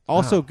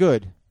 Also Wow.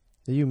 good.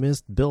 You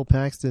missed Bill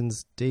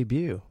Paxton's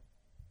debut.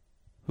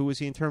 Who was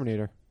he in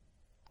Terminator?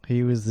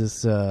 He was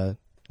this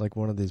like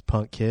one of these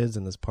punk kids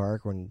in this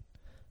park when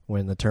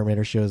the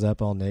Terminator shows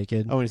up all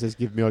naked. Oh, and he says,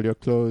 give me all your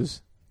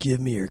clothes. Give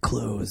me your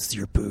clothes,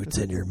 your boots,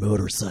 and your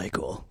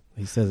motorcycle.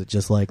 He says it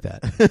just like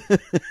that.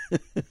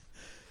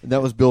 And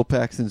that was Bill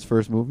Paxton's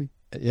first movie?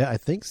 Yeah, I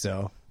think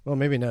so. Well,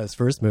 maybe not his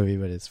first movie,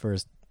 but his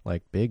first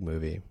big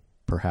movie,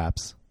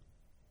 perhaps.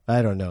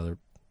 I don't know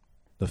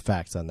the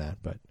facts on that,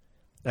 but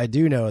I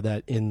do know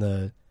that in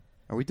the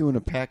Are we doing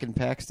a Pack and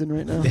Paxton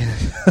right now?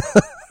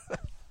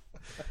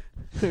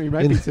 He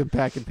might be some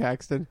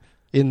Paxton.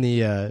 in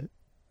the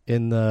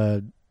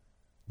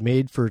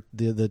made for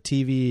the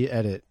TV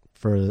edit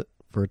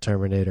for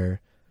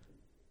Terminator,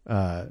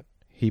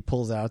 he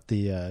pulls out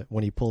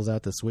when he pulls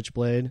out the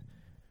switchblade,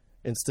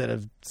 instead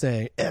of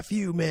saying "F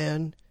you,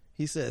 man,"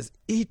 he says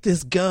 "Eat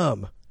this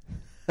gum,"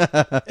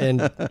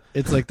 and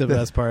it's like the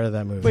best part of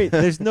that movie. Wait,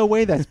 there's no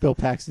way that's Bill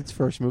Paxton's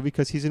first movie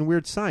because he's in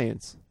Weird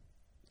Science.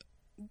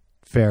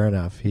 Fair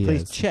enough. He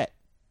Plays is. Chet.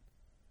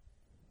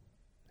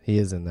 He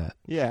is in that.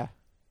 Yeah.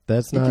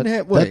 That's You not. can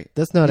have- wait.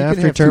 that's not You can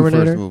after have two first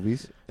Terminator.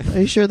 movies. Are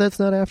you sure that's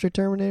not after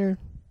Terminator?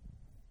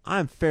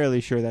 I'm fairly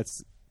sure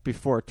that's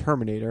before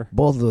Terminator.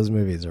 Both of those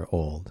movies are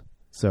old,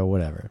 so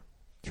whatever.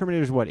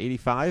 Terminator's what,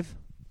 85?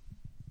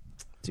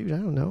 Dude, I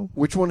don't know.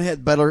 Which one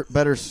had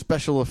better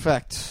special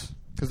effects?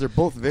 Because they're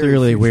both very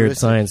Clearly, Weird futuristic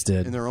Science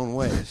did. in their own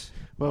ways.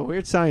 Well,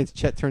 Weird Science,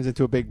 Chet turns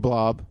into a big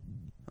blob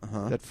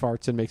Uh-huh. that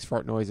farts and makes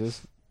fart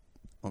noises.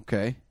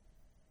 Okay.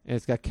 And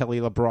it's got Kelly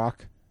LeBrock,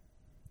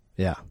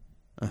 Yeah,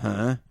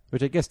 Uh-huh.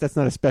 which I guess that's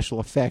not a special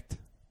effect.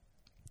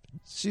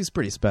 she's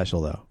pretty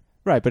special though.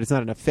 Right, but it's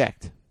not an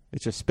effect.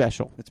 It's just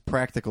special. It's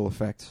practical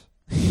effects.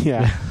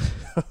 Yeah.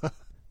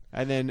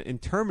 And then in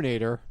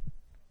Terminator,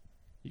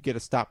 you get a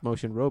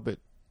stop-motion robot.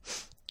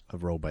 A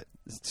robot.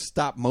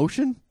 Stop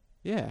motion?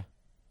 Yeah.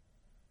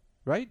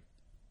 Right?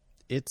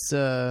 It's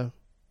By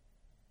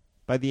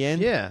the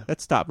end? yeah,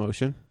 That's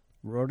stop-motion.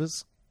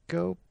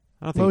 rotoscope,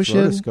 I don't think motion,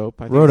 it's rotoscope.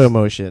 I think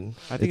rotomotion.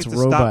 I think it's a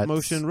robots.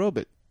 stop-motion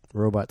robot.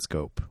 Robot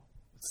scope.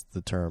 It's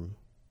the term.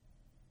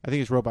 I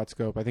think it's robot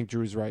scope. I think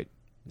Drew's right.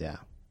 Yeah.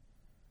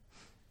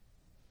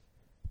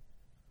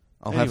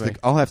 Anyway.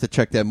 I'll have to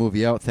check that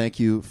movie out. Thank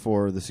you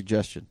for the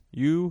suggestion.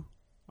 You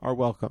are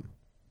welcome.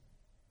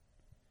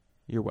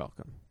 You're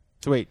welcome.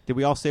 So wait, did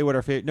we all say what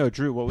our favorite? No,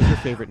 Drew. What was your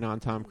favorite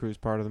non-Tom Cruise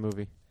part of the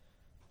movie?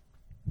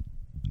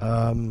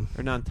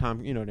 Or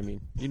non-Tom? You know what I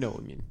mean. You know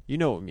what I mean. You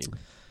know what I mean.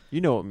 You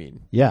know what I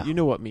mean. Yeah. You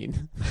know what I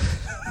mean.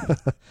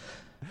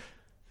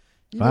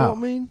 You Wow. know what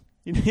I mean?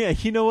 Yeah.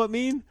 You know what I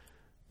mean.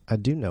 I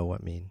do know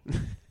what mean.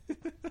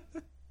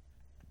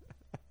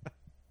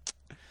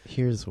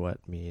 Here's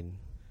what mean.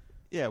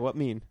 Yeah. What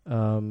mean?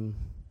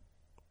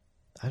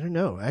 I don't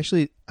know.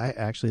 Actually, I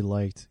actually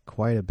liked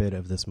quite a bit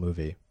of this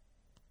movie.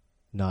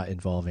 not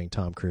involving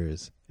Tom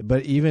Cruise.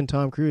 But even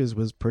Tom Cruise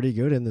was pretty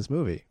good in this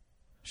movie.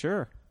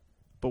 Sure.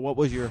 But what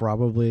was your...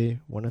 Probably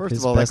one of First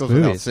his of all, that best goes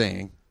without movies.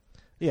 saying.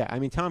 Yeah, I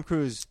mean, Tom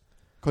Cruise,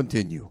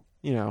 Continue.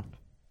 you know,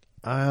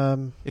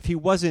 if he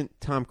wasn't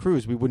Tom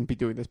Cruise, we wouldn't be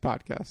doing this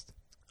podcast.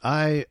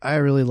 I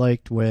really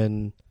liked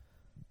when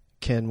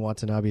Ken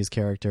Watanabe's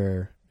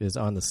character is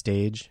on the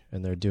stage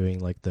and they're doing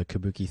like the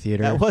Kabuki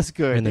theater That was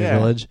good. in their yeah.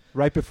 village.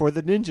 Right before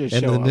the ninjas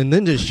And show then up. the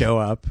ninjas show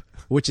up,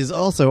 which is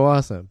also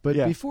awesome. But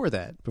Yeah. before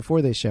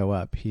they show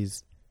up,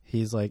 he's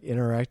like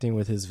interacting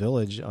with his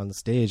village on the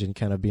stage and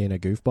kind of being a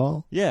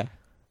goofball. Yeah.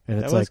 And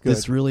That it's was like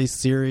this good. really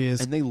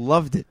serious. And they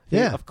loved it.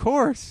 Yeah. Of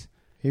course.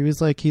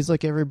 He's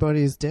like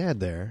everybody's dad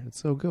there. It's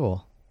so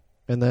cool.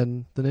 And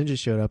then the ninjas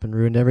showed up and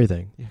ruined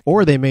everything. Yeah.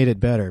 Or they made it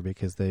better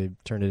because they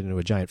turned it into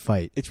a giant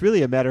fight. It's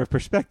really a matter of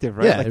perspective,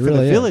 right? Yeah, like it for really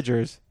the is.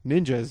 villagers,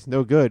 ninjas,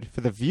 no good. For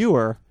the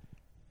viewer,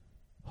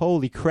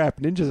 holy crap,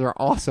 ninjas are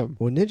awesome.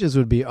 Well, ninjas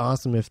would be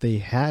awesome if they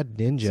had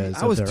ninjas.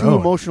 I was of too their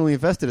own. emotionally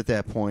invested at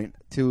that point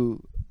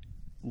to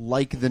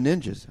like the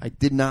ninjas. I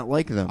did not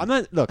like them. I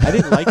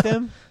didn't like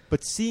them,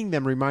 but seeing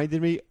them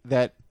reminded me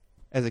that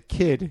as a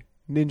kid,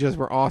 ninjas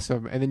were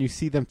awesome. And then you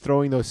see them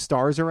throwing those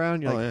stars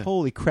around, you're Oh, like, yeah.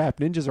 holy crap,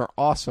 ninjas are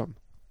awesome.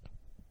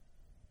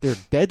 They're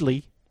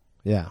deadly,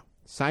 Yeah.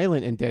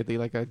 silent and deadly,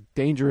 like a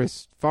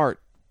dangerous fart.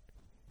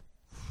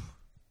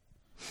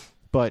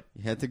 But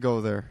You had to go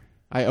there.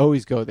 I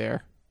always go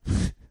there.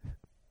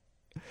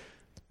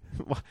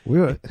 We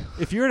were,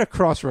 If you're at a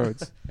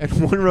crossroads and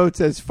one road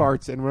says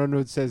farts and one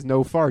road says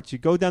no farts, you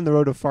go down the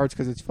road of farts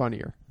because it's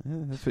funnier. Yeah,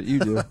 that's what you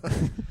do.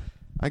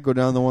 I go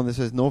down the one that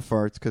says no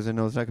farts because I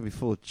know it's not going to be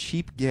full of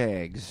cheap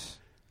gags.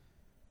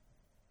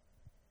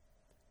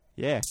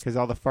 Yeah, because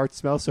all the farts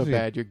smell so Yeah.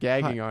 bad, you're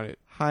gagging on it.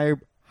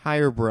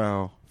 Higher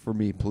brow for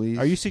me, please.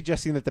 Are you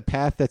suggesting that the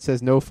path that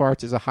says no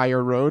farts is a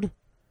higher road?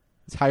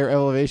 It's higher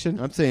elevation?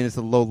 I'm saying it's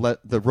the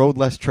road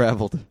less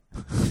traveled.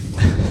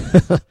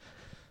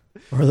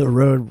 or the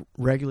road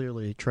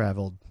regularly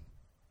traveled.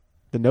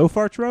 The no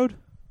farts road?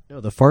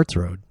 No, the farts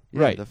road.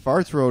 Yeah, Right. The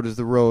farts road is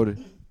the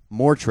road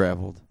more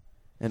traveled,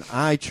 and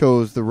I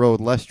chose the road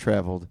less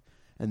traveled,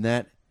 and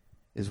that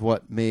is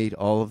what made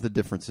all of the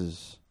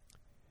differences.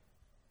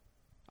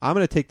 I'm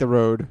going to take the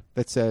road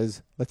that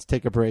says, let's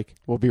take a break.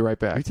 We'll be right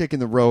You're back. taking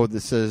the road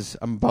that says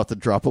I'm about to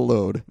drop a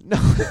load.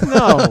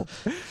 No.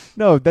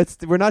 No,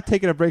 we're not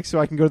taking a break so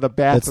I can go to the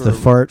That's bathroom. the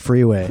fart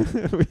freeway.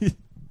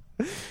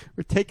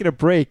 We're taking a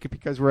break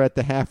because we're at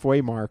the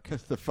halfway mark.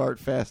 the fart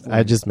fast lane.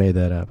 I just made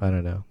that up. I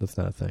don't know. That's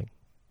not a thing.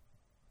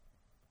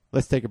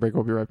 Let's take a break.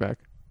 We'll be right back.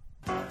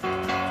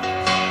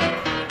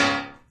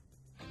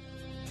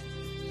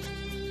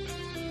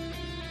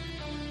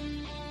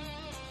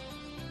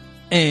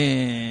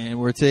 And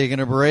we're taking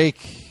a break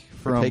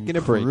from taking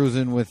a break.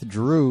 Cruising with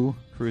Drew.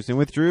 Cruising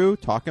with Drew,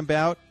 talking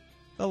about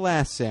The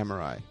Last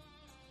Samurai.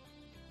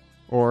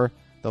 Or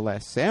The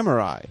Last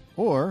Samurai.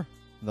 Or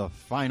The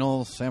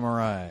Final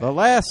Samurai. The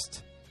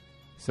Last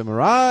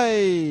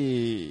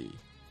Samurai.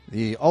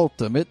 The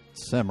Ultimate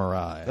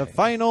Samurai. The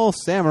Final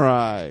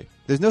Samurai.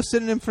 There's no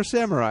synonym for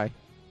samurai.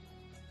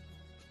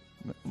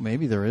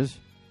 Maybe there is.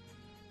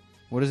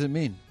 What does it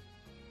mean?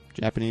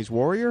 Japanese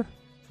warrior?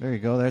 There you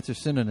go. That's your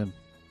synonym.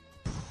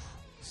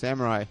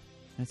 Samurai.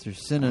 That's your I'm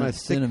gonna cinnamon.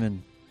 stick-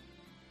 Cinnamon.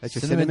 That's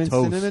your Cinnamon cinnamon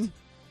toast. cinnamon?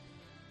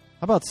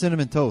 How about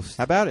cinnamon toast?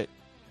 How about it?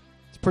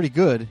 It's pretty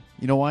good.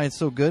 You know why it's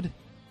so good?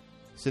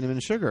 Cinnamon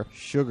and sugar.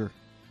 Sugar.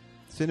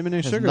 Cinnamon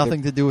and Has sugar.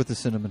 nothing to do with the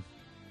cinnamon.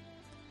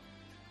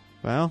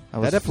 Well, I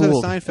was that episode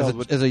fooled. of Seinfeld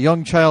would- As a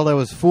young child, I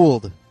was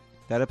fooled.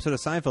 that episode of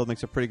Seinfeld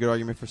makes a pretty good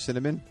argument for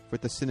cinnamon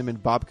with the cinnamon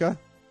babka.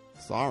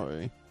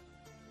 Sorry.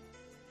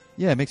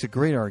 Yeah, it makes a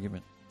great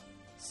argument.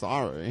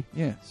 Sorry.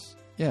 Yes.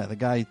 Yeah, the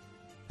guy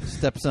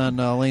steps on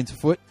Lane's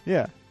foot.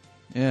 Yeah.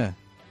 Yeah.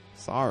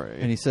 Sorry.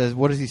 And he says,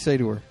 what does he say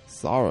to her?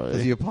 Sorry.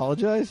 Does he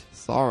apologize?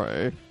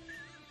 Sorry.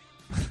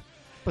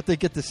 But they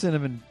get the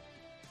cinnamon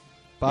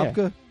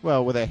babka.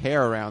 Well, with a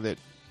hair around it.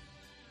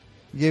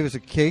 You gave us a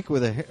cake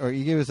with or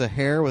you gave us a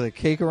hair with a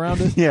cake around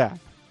it. Yeah.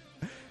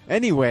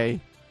 Anyway,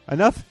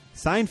 enough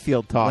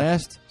Seinfeld talk.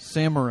 Last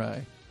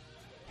Samurai.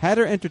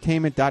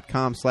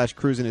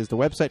 HatterEntertainment.com/cruisin' is the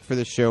website for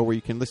this show where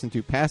you can listen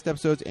to past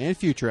episodes and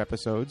future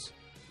episodes.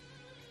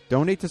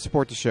 Donate to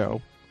support the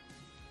show.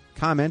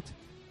 Comment.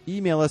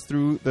 Email us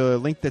through the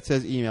link that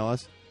says email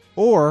us.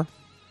 Or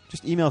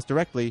just email us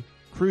directly,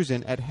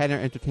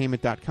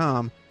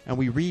 cruisin@HatterEntertainment.com, and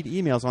we read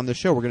emails on the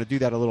show. We're going to do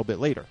that a little bit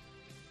later.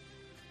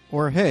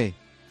 Or hey,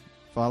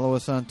 follow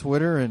us on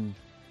Twitter and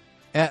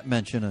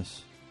 @mention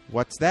us.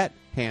 What's that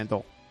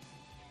handle?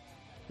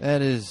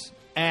 That is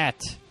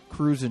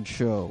 @Cruisin'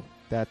 Show.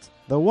 That's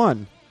the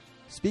one.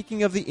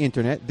 Speaking of the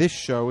internet, this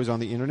show is on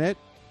the internet.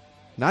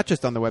 Not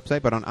just on the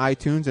website, but on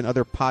iTunes and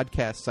other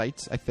podcast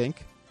sites, I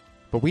think.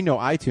 But we know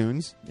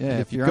iTunes. Yeah, And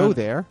if if you you're go on-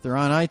 there, If they're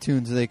on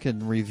iTunes, they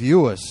can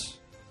review us.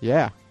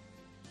 yeah,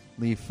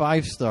 Leave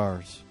 5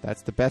 stars.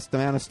 that's the best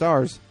amount of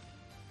stars.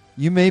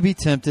 You may be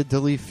tempted to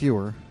leave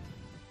fewer,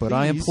 but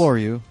I Please. implore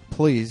you,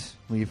 please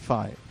leave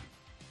 5.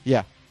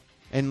 Yeah.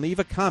 And leave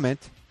a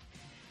comment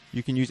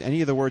You can use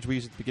any of the words we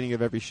use at the beginning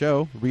of every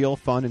show. Real,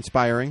 fun,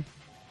 inspiring.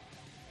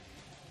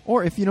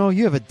 Or if you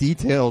have a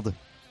detailed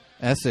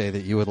essay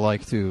that you would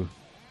like to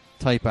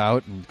type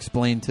out and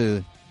explain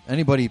to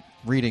anybody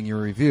reading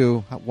your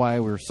review why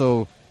we're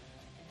so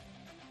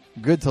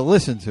good to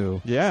listen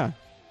to, Yeah.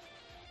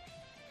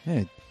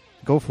 hey,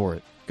 go for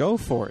it. Go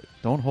for it.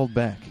 Don't hold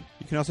back.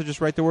 You can also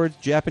just write the words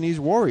Japanese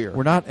warrior.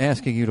 We're not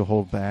asking you to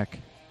hold back,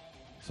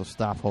 so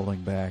stop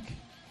holding back.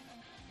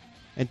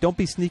 And don't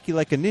be sneaky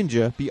like a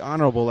ninja. Be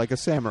honorable like a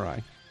samurai.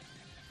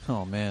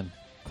 Oh, man.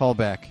 Call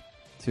back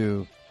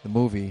to the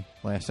movie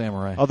Last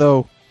Samurai.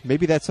 Although,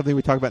 maybe that's something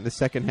we talk about in the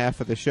second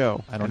half of the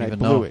show. I don't and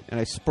even I blew know. it. And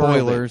I spoiled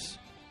Spoilers.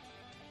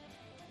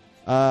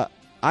 it.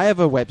 I have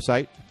a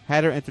website,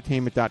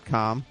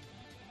 HatterEntertainment.com.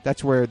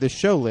 That's where this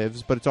show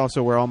lives, but it's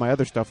also where all my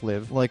other stuff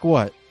live. Like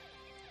what?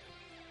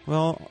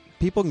 Well,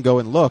 people can go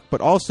and look,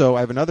 but also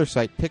I have another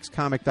site,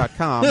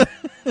 pixcomic.com,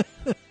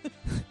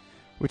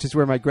 which is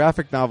where my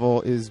graphic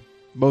novel is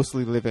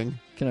mostly living.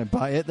 Can I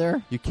buy it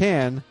there? You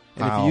can, and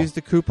if How? you use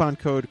the coupon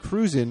code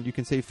CRUISIN, you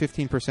can save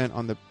 15%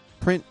 on the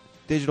print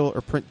digital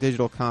or print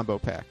digital combo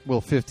pack.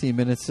 Will 15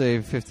 minutes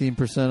save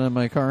 15% on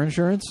my car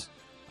insurance?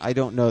 I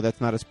don't know.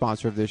 That's not a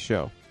sponsor of this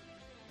show.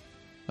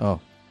 Oh.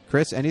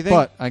 Chris, anything?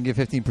 But I can get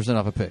 15%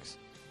 off of Pix.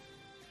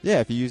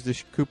 Yeah, if you use the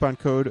coupon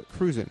code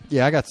CRUISIN.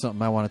 Yeah, I got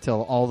something I want to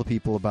tell all the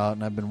people about,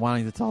 and I've been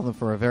wanting to tell them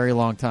for a very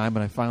long time,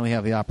 but I finally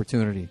have the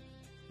opportunity.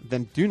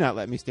 Then do not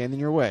let me stand in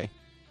your way.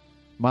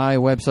 My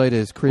website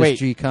is Wait.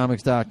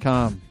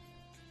 chrisgcomics.com.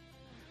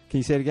 Can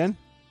you say it again,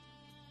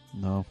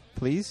 No.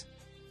 please?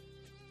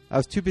 I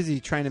was too busy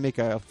trying to make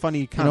a funny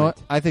You comment. know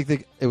what? I think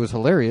that it was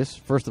hilarious,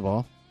 first of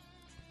all.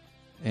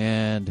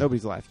 And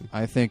Nobody's laughing.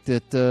 I think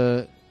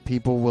that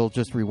people will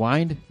just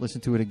rewind,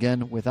 listen to it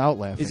again without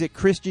laughing. Is it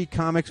Chris G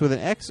Comics with an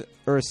X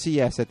or a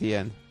CS at the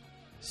end?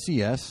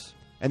 CS?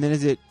 And then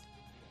is it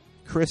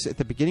Chris at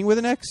the beginning with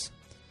an X?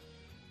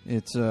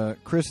 It's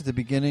Chris at the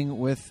beginning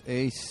with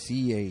a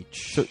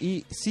CH. So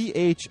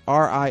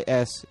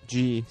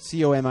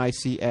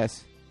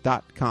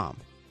CHRISGCOMICS.com.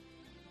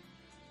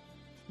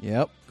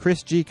 Yep.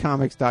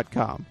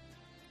 ChrisGComics.com.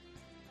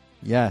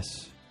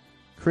 Yes.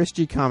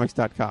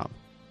 ChrisGComics.com.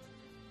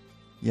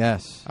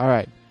 Yes. All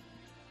right.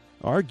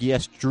 Our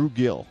guest, Drew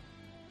Gill.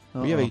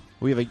 Our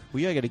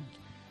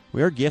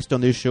guest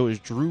on this show is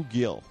Drew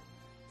Gill.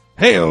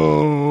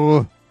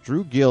 Hey-o!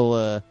 Drew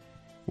Gill,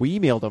 we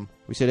emailed him.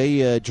 We said,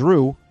 hey,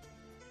 Drew,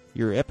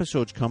 your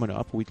episode's coming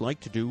up. We'd like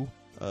to do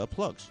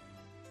plugs.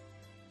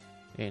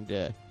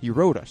 And he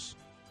wrote us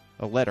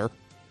a letter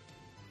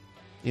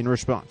in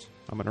response.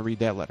 I'm going to read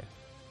that letter.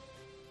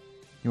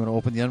 You want to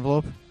open the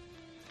envelope?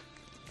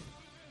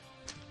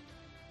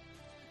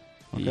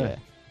 Okay. Yeah.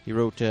 He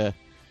wrote, I'm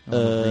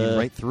gonna read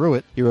right through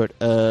it. He wrote,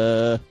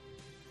 I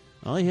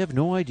have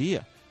no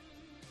idea.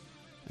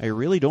 I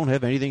really don't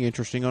have anything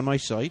interesting on my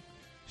site,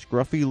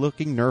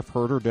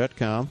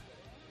 scruffy-looking-nerfherder.com,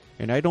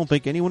 and I don't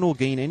think anyone will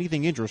gain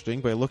anything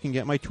interesting by looking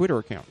at my Twitter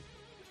account.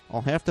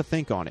 I'll have to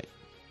think on it.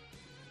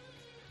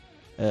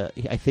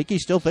 I think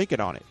he's still thinking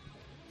on it.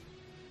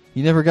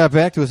 He never got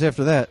back to us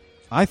after that.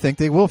 I think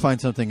they will find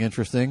something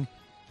interesting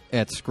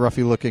at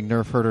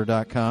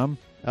scruffy-looking-nerfherder.com.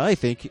 I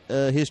think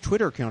his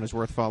Twitter account is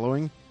worth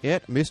following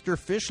at Mr.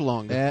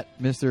 Fishlung. At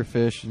Mr.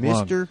 Fish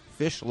Lung. Mr.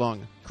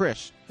 Fishlung.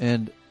 Chris.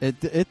 And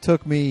it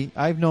took me...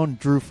 I've known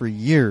Drew for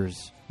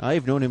years,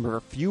 I've known him for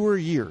fewer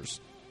years.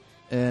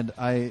 and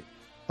I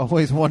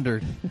always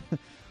wondered,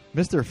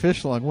 Mr.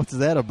 Fishlung, what's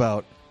that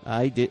about?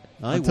 I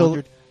Until-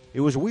 wondered. It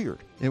was weird.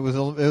 It was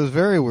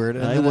very weird.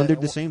 And I then wondered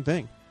the same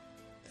thing.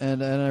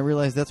 And I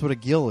realized that's what a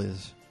gill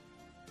is.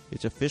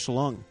 It's a fish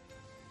lung.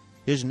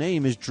 His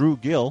name is Drew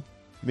Gill,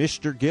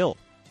 Mr. Gill.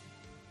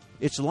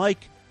 It's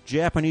like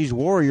Japanese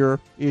warrior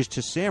is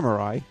to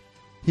samurai.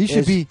 He should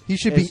As- be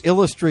as-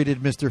 illustrated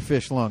Mr.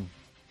 Fish Lung.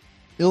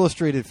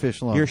 Illustrated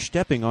Fish Lung. You're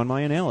stepping on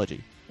my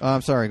analogy.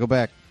 I'm sorry, go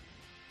back.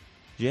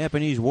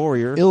 Japanese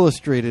warrior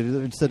Illustrated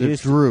instead of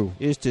is Drew.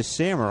 is to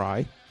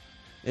samurai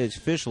as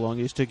fish lung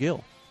is to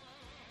Gill.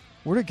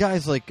 Where do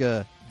guys like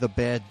the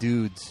Bad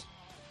Dudes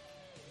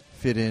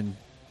fit in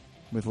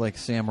with like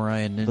Samurai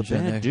and Ninja? The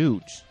bad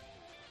dudes.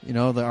 You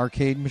know, the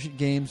arcade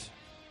games?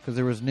 Because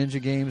there was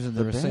Ninja games and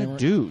The there was bad Samurai.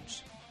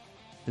 dudes.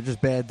 They're just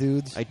bad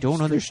dudes. I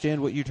don't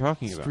understand what you're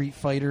talking about. Street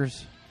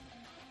Fighters.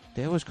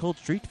 That was called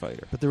Street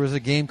Fighter. But there was a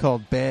game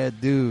called Bad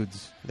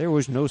Dudes. There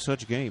was no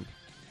such game.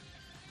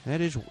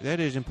 That is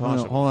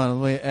impossible. Hold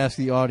on, let me ask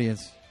the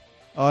audience.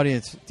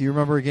 Audience, do you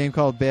remember a game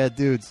called Bad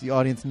Dudes? The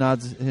audience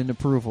nods in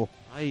approval.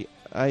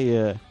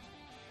 That's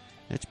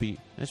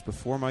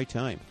before my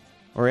time,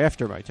 or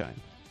after my time.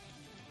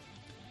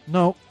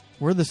 No,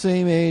 we're the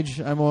same age.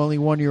 I'm only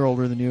 1 year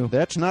older than you.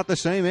 That's not the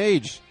same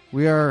age.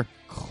 We are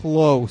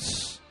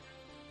close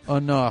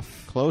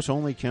enough. Close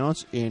only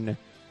counts in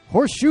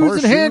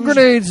Horseshoes and hand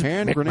grenades.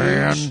 hand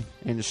grenades,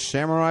 and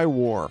samurai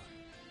war.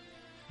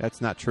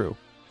 That's not true.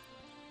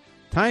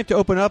 Time to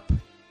open up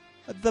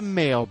the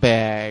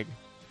mailbag.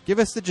 Give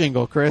us the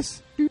jingle,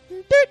 Chris.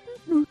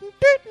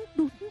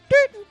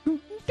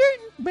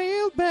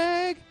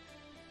 Mailbag.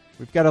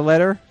 We've got a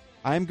letter.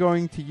 I'm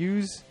going to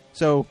use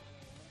So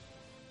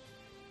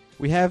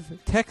we have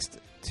text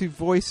to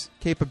voice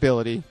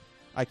capability.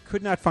 I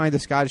could not find a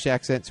Scottish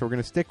accent, so we're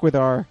going to stick with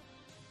our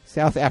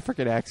South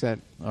African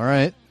accent All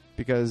right.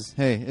 because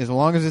Hey, as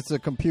long as it's a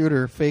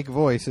computer fake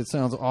voice, it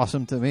sounds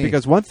awesome to me.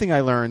 because one thing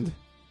I learned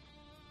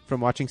from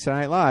watching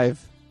Saturday Night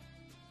Live,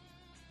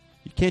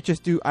 you can't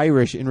just do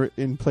Irish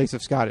in place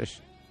of Scottish,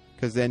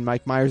 because then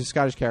Mike Myers'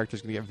 Scottish character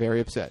is going to get very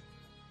upset.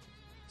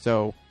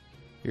 So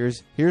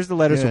here's the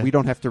letter, so Yeah. we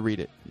don't have to read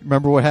it.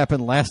 Remember what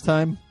happened last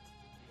time?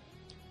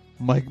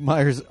 Mike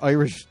Myers'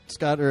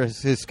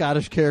 his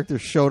Scottish character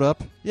showed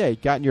up, Yeah, he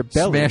got in your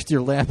belly. smashed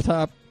your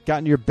laptop. Got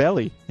in your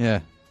belly.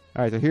 Yeah.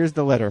 All right, so here's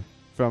the letter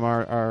from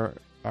our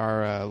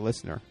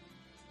listener.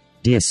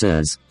 Dear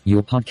sirs,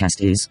 your podcast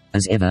is,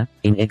 as ever,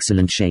 in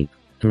excellent shape.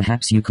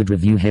 Perhaps you could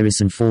review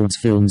Harrison Ford's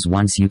films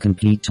once you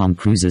complete Tom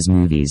Cruise's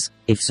movies.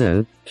 If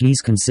so, please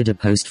consider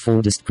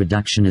Post-Fordist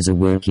Production as a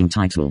working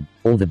title.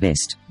 All the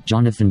best,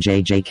 Jonathan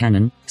J.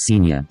 Cannon,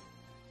 Sr.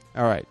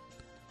 All right,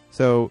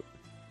 so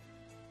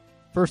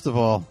First of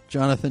all,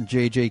 Jonathan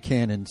J.J.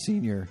 Cannon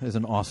Sr. is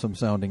an awesome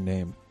sounding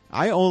name.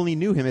 I only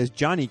knew him as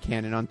Johnny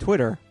Cannon on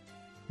Twitter.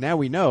 Now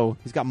we know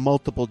he's got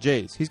multiple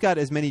J's. He's got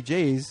as many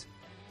J's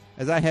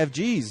as I have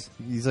G's.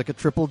 He's like a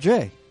triple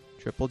J.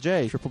 Triple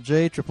J. Triple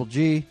J, triple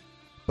G.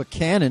 But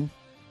Cannon,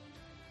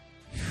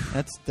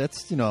 that's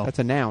That's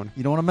a noun.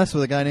 you don't want to mess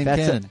with a guy named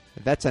Cannon.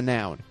 That's a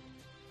noun.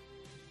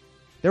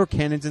 There were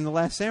cannons in The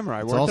Last Samurai,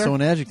 It's weren't also there?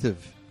 an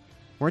adjective.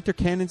 Weren't there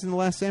cannons in The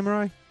Last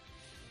Samurai?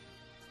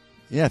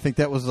 Yeah, I think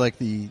that was like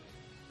Gatling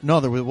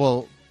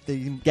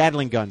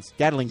guns.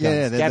 Gatling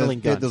guns. Yeah, Gatling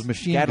they had guns. those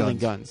machine Gatling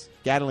guns. guns.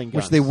 Gatling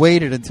guns. which they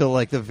waited until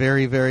like the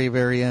very, very,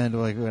 very end,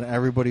 like when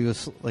everybody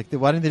was like,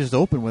 why didn't they just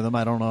open with them?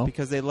 I don't know.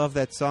 Because they love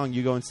that song,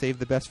 You Go and Save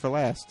the Best for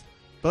Last.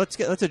 But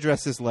let's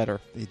address this letter.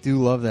 They do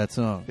love that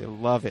song. They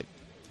love it.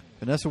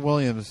 Vanessa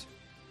Williams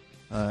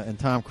and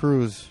Tom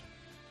Cruise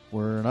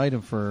were an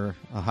item for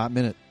a hot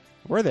minute.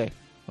 Were they?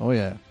 Oh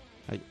yeah,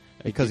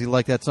 because he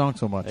liked that song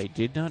so much. I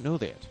did not know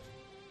that.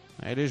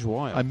 That is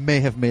wild. I may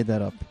have made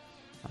that up.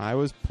 I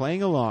was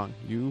playing along,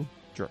 you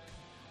jerk.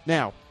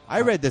 Now,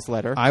 I read this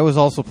letter. I was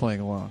also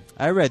playing along.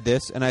 I read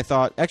this, and I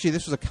thought, actually,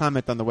 this was a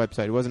comment on the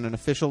website. It wasn't an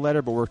official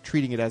letter, but we're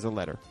treating it as a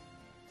letter.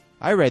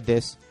 I read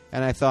this,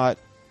 and I thought,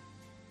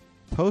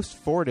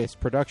 Post-Fordist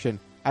Production,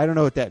 I don't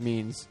know what that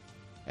means.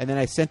 And then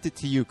I sent it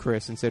to you,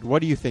 Chris, and said,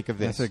 what do you think of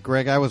I this? said,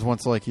 Greg, I was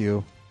once like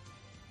you.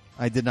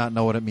 I did not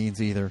know what it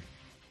means either.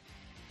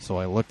 So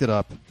I looked it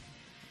up.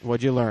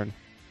 What'd you learn?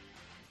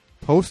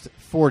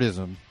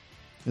 Post-Fordism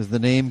is the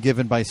name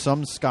given by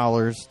some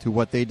scholars to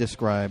what they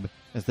describe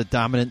as the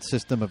dominant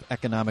system of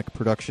economic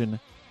production,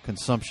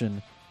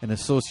 consumption, and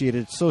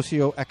associated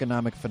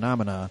socio-economic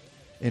phenomena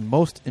in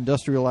most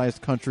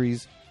industrialized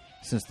countries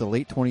since the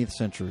late 20th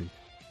century.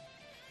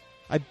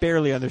 I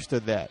barely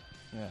understood that.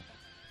 Yeah.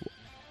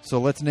 So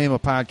let's name a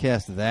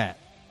podcast that.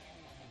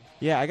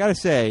 Yeah, I got to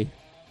say,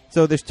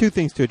 so there's two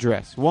things to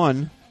address.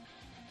 One,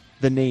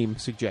 the name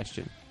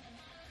suggestion.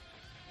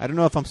 I don't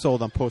know if I'm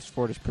sold on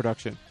Post-Fordist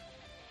Production.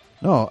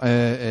 No,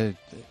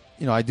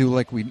 I do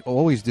like we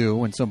always do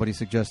when somebody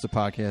suggests a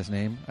podcast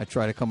name. I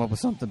try to come up with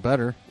something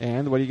better.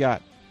 And what do you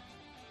got?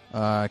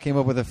 I came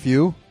up with a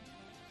few.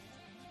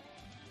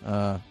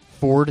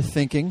 Forward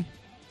thinking,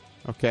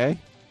 Okay.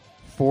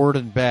 forward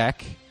and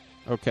back,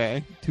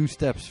 Okay. 2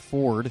 steps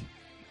forward,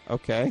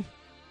 Okay.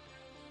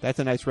 That's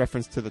a nice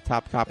reference to the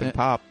Top Cop and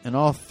Pop. and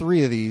all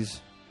 3 of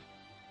these.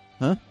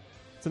 Huh?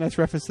 It's a nice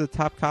reference to the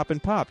Top Cop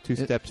and Pop. 2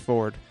 steps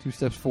forward. 2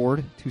 steps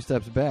forward, 2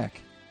 steps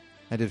back.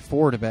 I did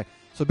forward and back.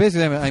 So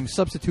basically, I'm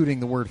substituting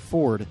the word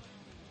forward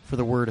for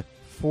the word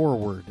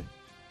forward.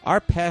 Our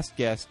past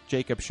guest,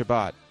 Jacob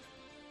Shabbat,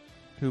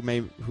 who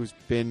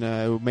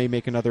may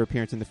make another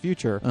appearance in the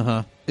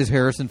future. Is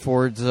Harrison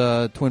Ford's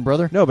twin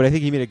brother? No, but I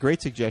think he made a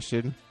great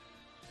suggestion.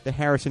 The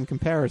Harrison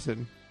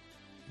comparison.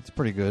 It's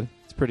pretty good.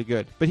 It's pretty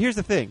good. But here's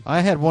the thing.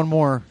 I had one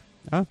more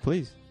Oh,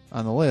 please.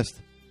 on the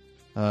list.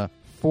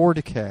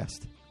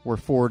 Fordcast, where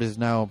Ford is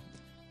now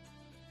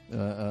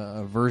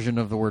a version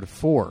of the word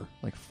for,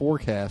 like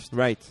forecast.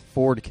 Right.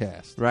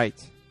 Fordcast. Right.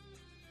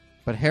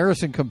 But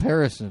Harrison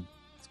comparison.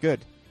 It's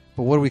good.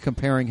 But what are we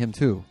comparing him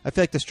to? I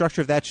feel like the structure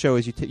of that show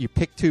is you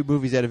pick 2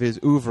 movies out of his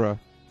oeuvre,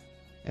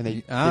 and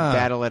they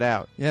battle it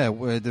out. Yeah,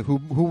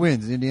 who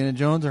wins, Indiana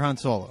Jones or Han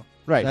Solo?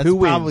 Right. That's Who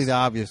wins? probably the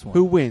obvious one.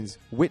 Who wins?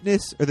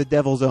 Witness or The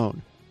Devil's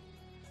Own?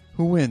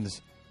 Who wins?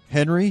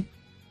 Henry,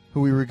 who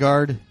we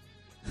regard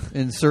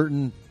in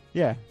certain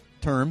Yeah.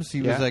 terms.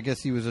 He was, I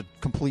guess, he was a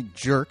complete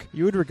jerk.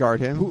 You would regard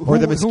him. Who- or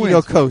the who Mosquito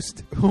wins?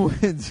 Coast. Who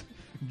wins?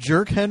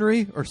 Jerk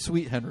Henry or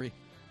Sweet Henry?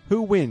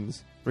 Who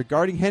wins?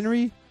 Regarding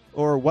Henry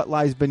or What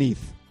Lies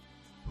Beneath?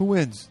 Who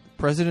wins?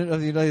 President of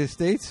the United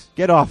States?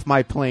 Get off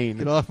my plane.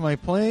 Get off my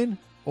plane?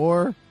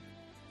 Or,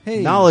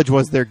 hey. Knowledge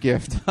was their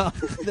gift.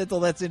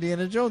 That's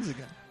Indiana Jones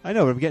again. I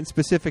know, but I'm getting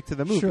specific to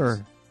the movies.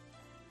 Sure.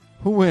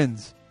 Who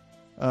wins?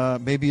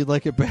 Maybe you'd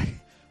like it back.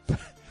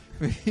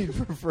 Maybe you'd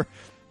prefer.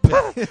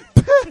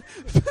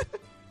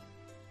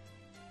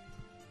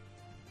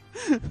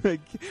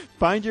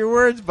 Find your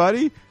words,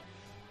 buddy.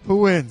 Who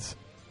wins?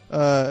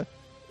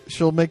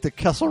 she'll make the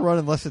Kessel Run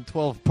in less than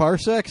 12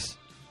 parsecs,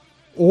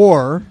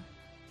 or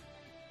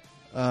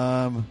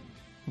let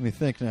me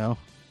think now.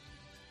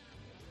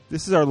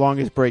 This is our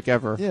longest break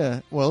ever.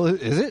 Yeah. Well,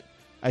 is it?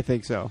 I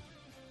think so.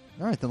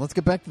 All right, then let's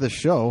get back to the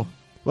show.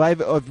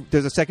 Well,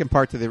 there's a second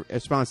part to the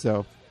response,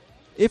 though.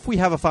 If we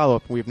have a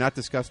follow-up, we have not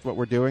discussed what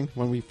we're doing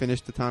when we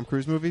finish the Tom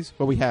Cruise movies.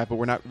 Well, we have, but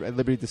we're not at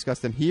liberty to discuss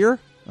them here.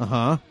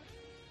 Uh-huh.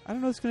 I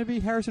don't know. It's going to be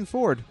Harrison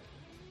Ford.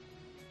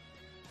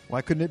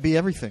 Why couldn't it be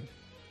everything?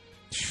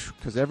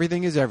 Because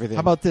everything is everything.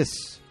 How about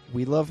this?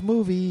 We love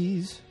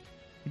movies.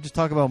 We just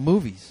talk about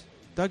movies.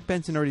 Doug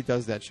Benson already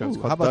does that show. It's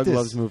Ooh, called how about Doug this?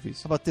 Loves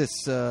Movies. How about this?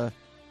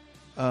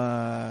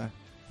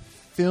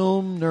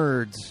 Film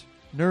nerds.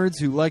 Nerds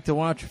who like to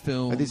watch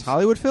films. Are these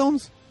Hollywood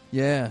films?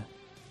 Yeah.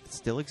 It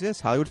still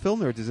exists. Hollywood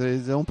Film Nerds is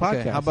his own podcast.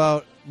 Okay, how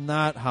about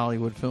not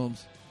Hollywood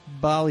films?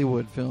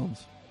 Bollywood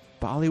films.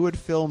 Bollywood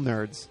Film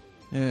Nerds?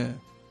 Yeah.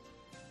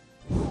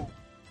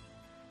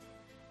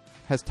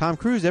 Has Tom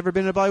Cruise ever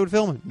been in a Bollywood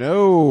film?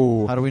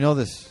 No. How do we know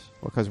this?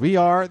 Because we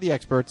are the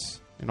experts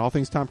in all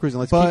things Tom Cruise, and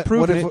let's But keep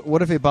proving it.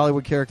 what if a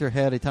Bollywood character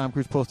had a Tom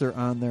Cruise poster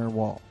on their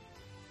wall?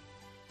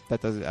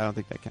 That doesn't. I don't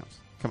think that counts.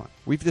 Come on.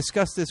 We've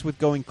discussed this with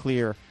Going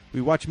Clear.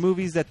 We watch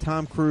movies that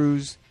Tom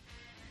Cruise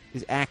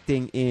is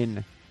acting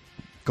in.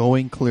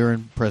 Going Clear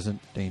in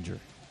Present Danger.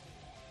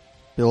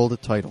 Build a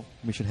title.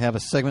 We should have a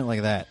segment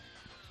like that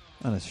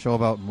on a show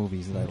about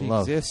movies that It I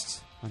love.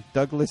 exists on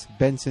Douglas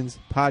Benson's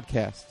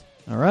podcast.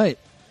 All right.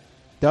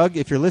 Doug,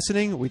 if you're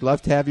listening, we'd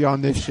love to have you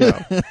on this show.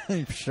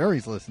 I'm sure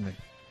he's listening.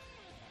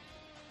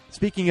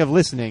 Speaking of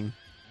listening,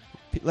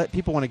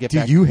 people want to get Do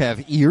back. you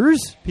have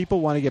ears? People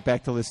want to get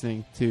back to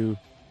listening to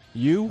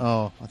you.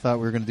 Oh, I thought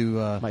we were going to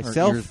do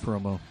Myself? our ears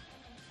promo.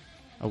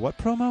 A what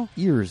promo?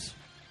 Ears.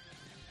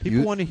 People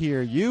You- want to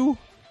hear you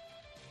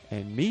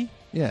and me.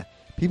 Yeah.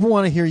 People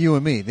want to hear you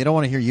and me. They don't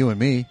want to hear you and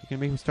me. You gonna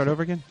make me start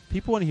over again?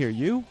 People want to hear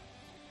you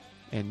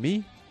and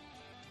me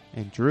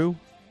and Drew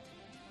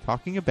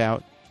talking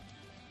about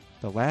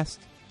The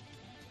Last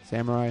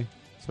Samurai.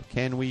 So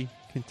can we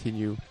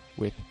continue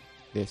with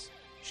this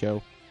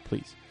show,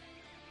 please?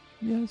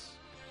 Yes.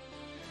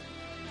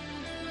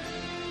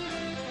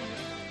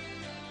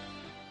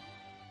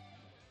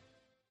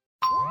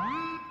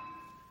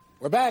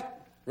 We're back,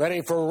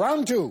 ready for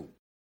round two.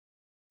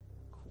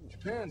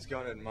 Japan's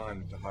got it in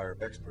mind to hire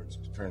experts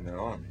to train their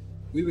army.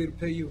 We will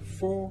pay you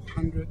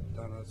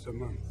 $400 a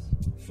month.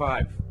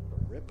 5.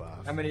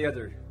 Rip-off. How many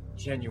other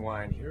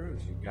genuine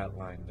heroes you got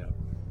lined up?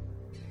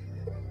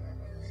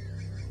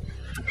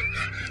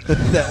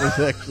 That was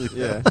actually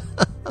Yeah.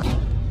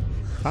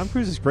 Tom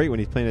Cruise is great when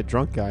he's playing a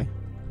drunk guy.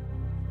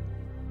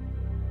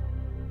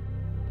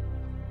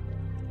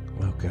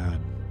 Oh, God.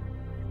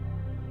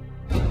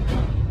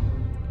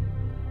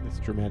 It's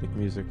dramatic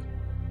music.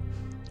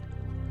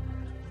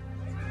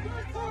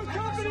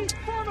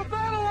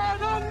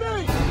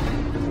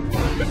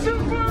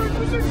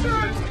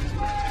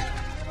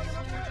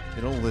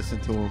 You don't listen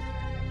to him.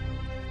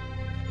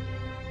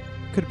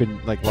 Could have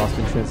been like Lost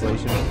in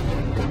Translation.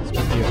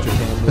 Speaking of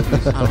Japan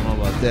movies. I don't know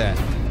about that.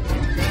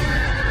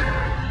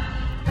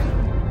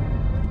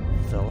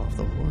 Fell off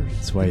the horse.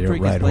 That's why you don't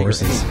Break his ride leg or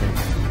horses.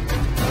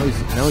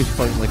 anything. Now he's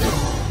fighting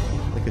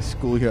like a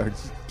schoolyard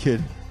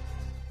kid,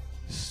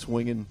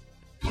 swinging.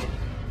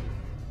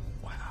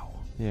 Wow.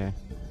 Yeah.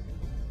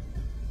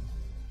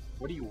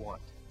 What do you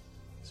want?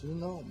 To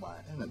know my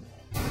enemy.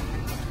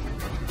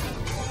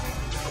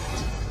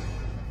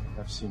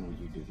 I've seen what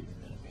you do to your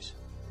enemies.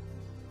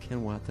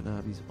 Ken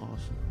Watanabe's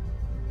awesome.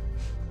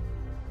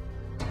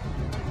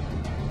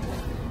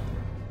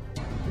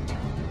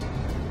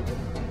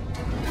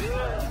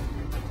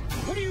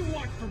 What do you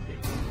want from me?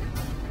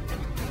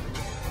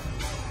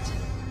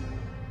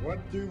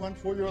 What do you want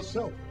for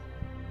yourself?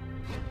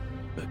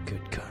 A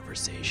good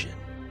conversation.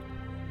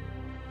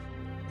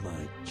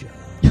 My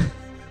job.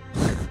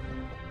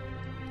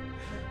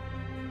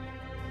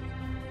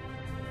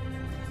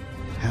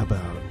 How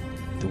about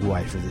the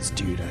wife of this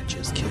dude I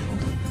just killed?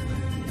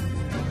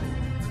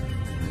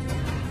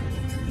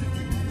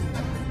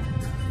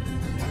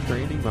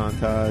 Training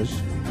montage.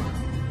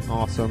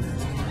 Awesome.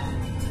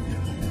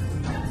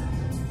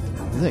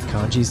 Doesn't that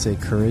kanji say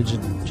courage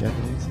in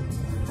Japanese?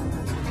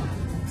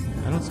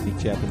 I don't speak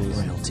Japanese.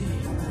 Royalty.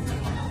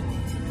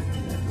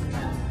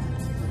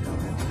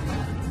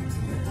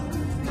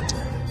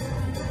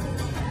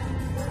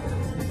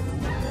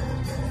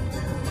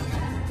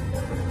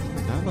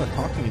 Not a lot of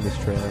talking in this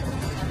trailer.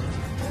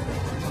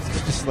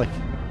 It's just like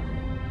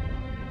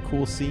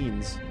cool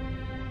scenes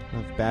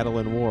of battle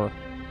and war.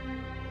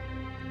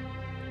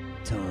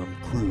 Tom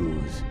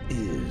Cruise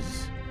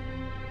is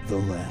the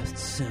last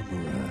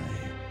samurai.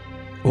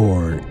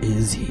 Or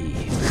is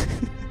he?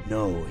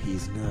 No,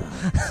 he's not.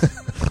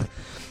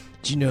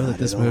 Do you know that Not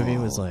this at movie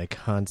all. was like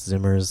Hans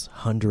Zimmer's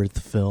 100th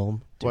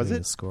film? Was doing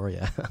it? The score,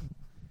 yeah.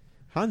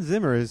 Hans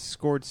Zimmer has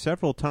scored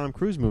several Tom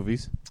Cruise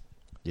movies.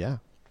 Yeah.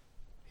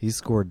 He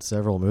scored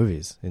several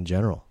movies in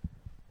general.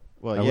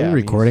 Well, Are yeah,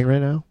 we recording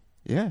right now?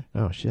 Yeah.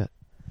 Oh, shit.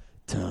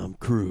 Tom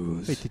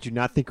Cruise. Wait, did you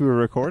not think we were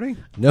recording?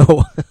 Do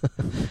No.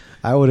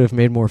 I would have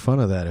made more fun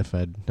of that if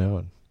I'd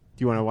known.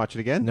 you want to watch it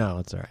again? No,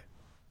 it's all right.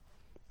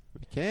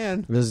 We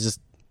can. It was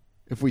just,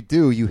 If we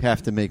do, you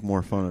have to make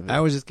more fun of it. I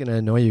was just going to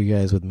annoy you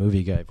guys with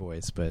movie guy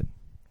voice, but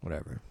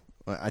whatever.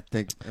 I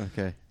think,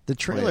 okay. The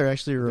trailer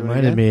actually it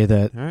reminded again? me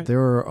that All right. there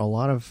were a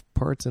lot of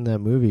parts in that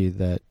movie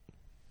that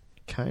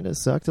kind of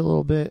sucked a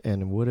little bit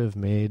and would have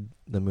made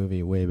the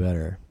movie way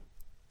better.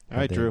 All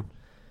right, They- Drew.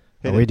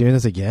 Hit Are we it. doing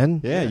this again?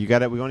 Yeah, you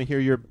got it. We want to hear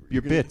your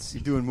bits.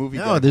 You're doing movie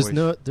No, guy there's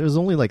voice. there's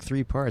only like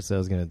 3 parts that I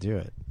was going to do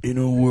it. In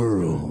a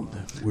world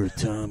where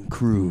Tom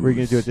Cruise. Were you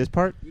going to do it this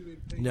part?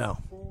 No.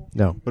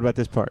 No. What about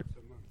this part?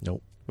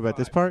 Nope. What about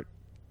this part?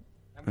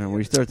 And when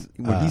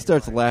he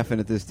starts laughing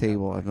at this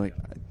table, I'm like,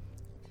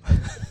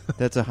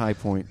 that's a high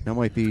point. That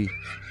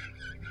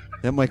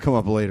might come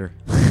up later.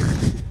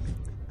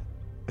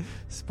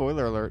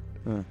 Spoiler alert.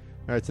 Huh. All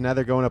right, so now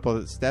they're going up all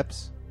the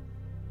steps.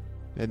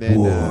 And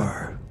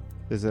then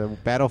there's a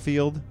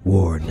battlefield.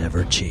 War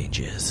never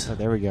changes. Oh,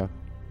 there we go.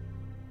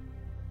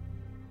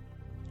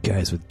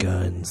 Guys with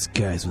guns,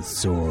 guys with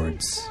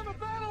swords.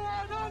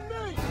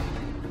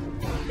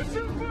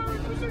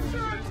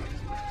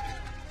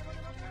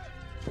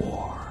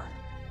 War.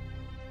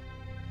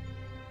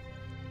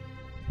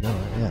 No,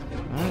 yeah.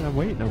 All right, I'm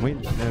waiting. That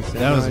was a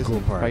Samurais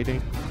cool part.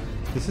 Fighting.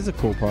 This is a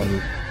cool part.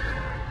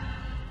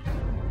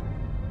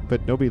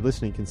 But nobody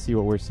listening can see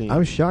what we're seeing. I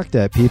was shocked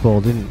that people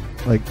didn't,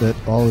 like, that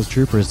all those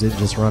troopers didn't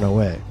just run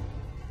away.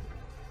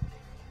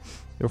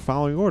 They're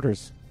following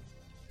orders,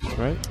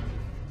 right?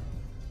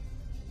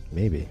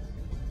 Maybe.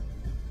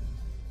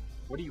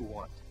 What do you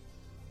want?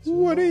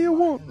 What do you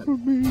want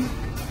from me?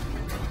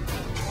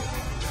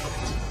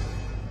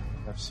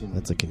 I've seen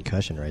That's a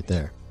concussion right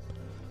there.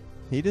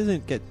 He's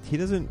like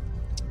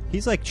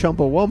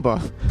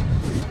Chumbawamba.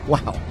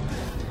 Wow.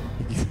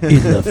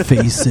 In the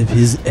face of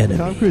his enemy.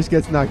 Tom Cruise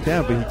gets knocked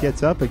down, but he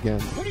gets up again.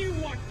 What do you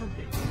want from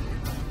me?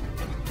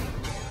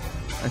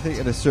 I think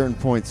at a certain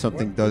point,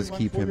 something does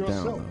keep him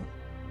down, though.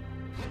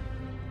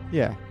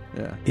 Yeah.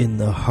 Yeah. In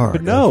the heart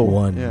But no. of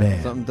one Yeah,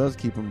 man. something does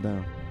keep him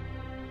down.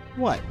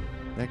 What?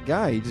 That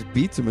guy, he just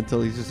beats him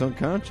until he's just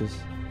unconscious.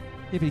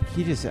 Yeah, but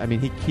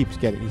he keeps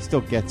getting. He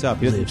still gets up.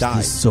 He doesn't Lives die.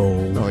 the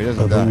soul No, he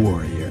doesn't of die. a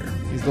warrior.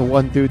 He's the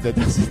one dude that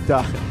doesn't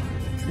die.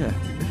 Yeah.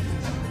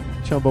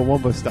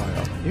 Chumbawamba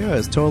style. Yeah, I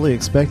was totally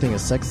expecting a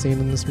sex scene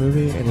in this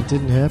movie, and it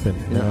didn't happen.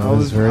 Yeah, And I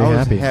was very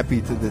happy.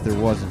 that there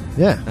wasn't.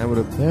 Yeah, That would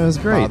have that was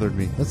great. bothered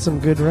me. That's some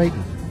good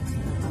writing.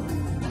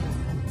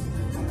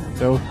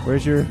 So, where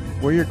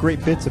are your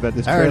great bits about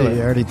this I trailer?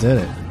 already did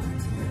it.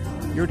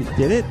 You already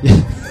did it?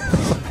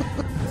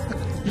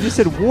 You just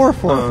said war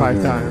 4 or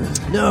 5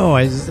 times. No,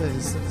 I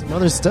said some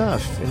other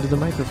stuff into the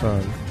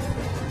microphone.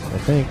 I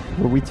think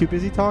Were we too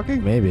busy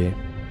talking? maybe.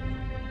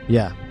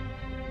 Yeah.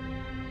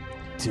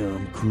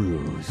 Tom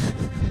Cruise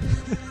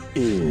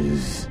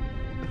is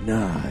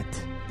not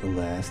the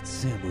last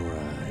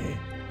samurai.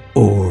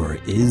 Or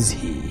is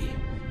he?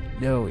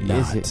 No,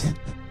 Not.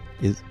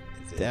 Is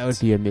That would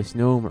be a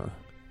misnomer.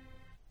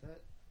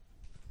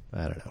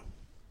 I don't know.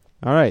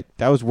 All right,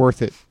 that was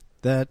worth it.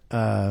 That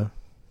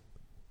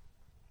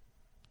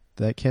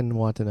Ken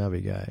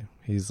Watanabe guy.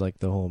 He's like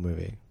the whole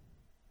movie.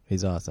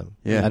 He's awesome.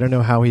 Yeah. I don't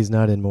know how he's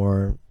not in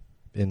more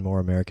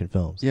American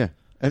films. Yeah.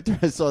 After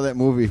I saw that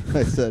movie,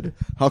 I said,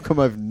 how come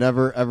I've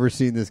never, ever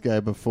seen this guy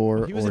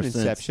before He was or in since?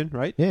 Inception,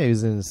 right? Yeah, he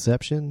was in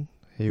Inception.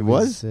 He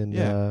was? in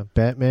Yeah.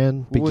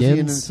 Batman Who was he in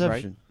Begins.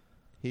 Inception?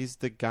 He's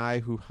the guy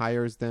who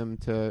hires them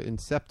to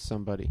incept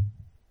somebody.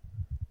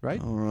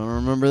 Right? I don't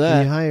remember He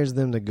that. hires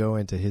them to go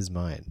into his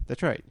mind,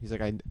 That's right. He's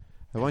like, I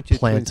want you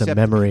plant to a incept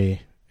memory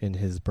me. in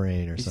his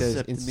brain or He something.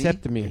 says,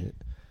 Incept me? incept me.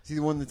 Is he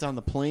the one that's on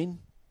the plane?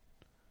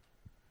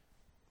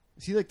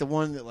 Is he like the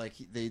one that like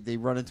they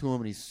run into him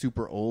and he's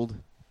super old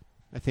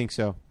I think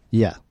so.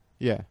 Yeah.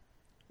 Yeah.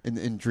 in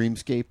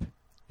Dreamscape?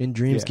 In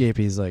Dreamscape,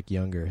 he's like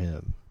younger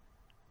him.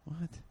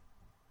 What?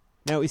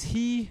 Now, is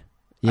he...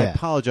 I Yeah.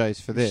 apologize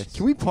for this.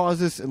 Can we pause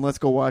this and let's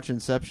go watch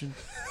Inception?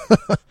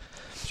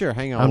 Sure,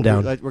 hang on. I'm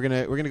down. We're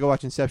gonna go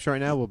watch Inception right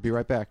now. We'll be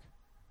right back.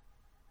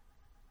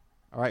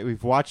 All right,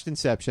 we've watched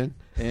Inception.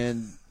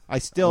 And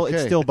It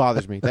Okay. still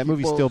bothers me. That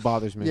movie Well, still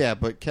bothers me. yeah,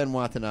 but Ken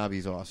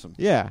Watanabe's awesome.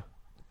 Yeah.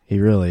 He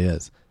really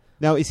is.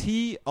 Now, is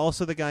he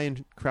also the guy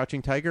in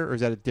Crouching Tiger, or is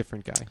that a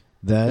different guy?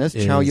 That's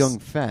is, Chow Yun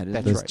Fat. Isn't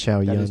That's it? That's right. Chow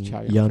That Yun, is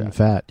Chow Yun Yun Fat.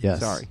 Fat.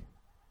 Yes.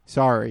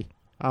 Sorry.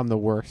 I'm the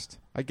worst.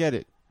 I get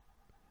it.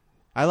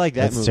 I like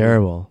that That's movie.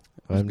 terrible.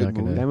 It's a I'm good not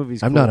gonna. movie. That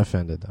movie's I'm cool. not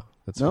offended though.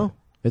 That's No? fine.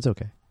 It's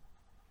okay.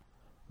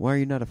 Why are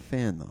you not a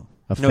fan though? No,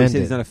 Offended. he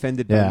said he's not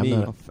offended by Yeah, I'm me.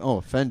 not-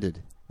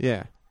 Offended.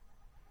 Yeah.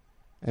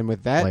 And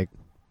with that, like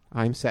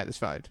I'm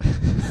satisfied.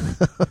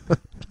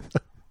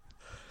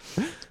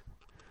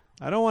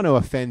 I don't want to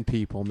offend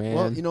people, man.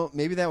 Well, you know,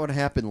 maybe that would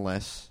happen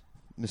less.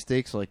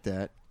 Mistakes like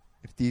that.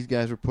 If these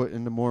guys were put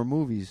into more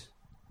movies,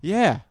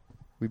 yeah,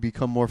 we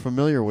become more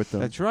familiar with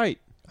them. that's right.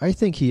 I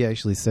think he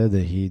actually said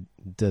that he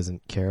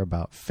doesn't care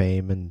about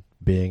fame and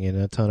being in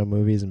a ton of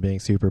movies and being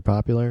super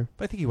popular.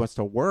 But I think he wants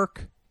to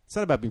work. It's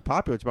not about being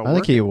popular. It's about I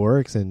think working. he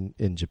works in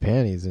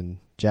Japan. He's in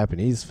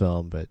Japanese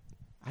film, but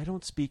I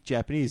don't speak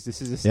Japanese.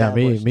 This is yeah,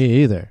 established.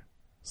 me either.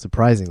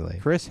 Surprisingly.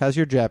 Chris, how's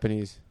your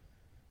Japanese?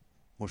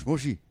 Moshi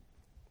moshi.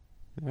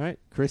 All right.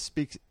 Chris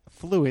speaks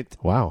fluent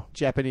Wow.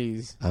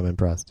 Japanese. I'm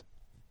impressed.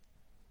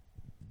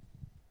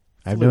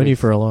 I've known you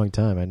for a long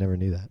time. I never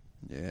knew that.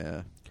 Yeah.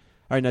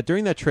 All right. Now,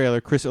 during that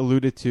trailer, Chris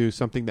alluded to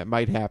something that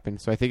might happen,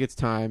 so I think it's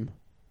time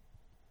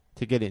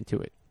to get into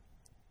it.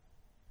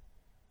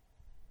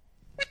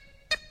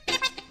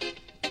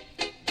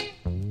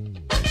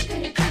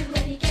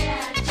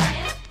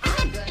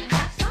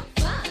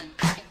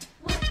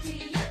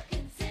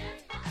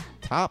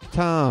 Top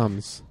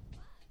Toms.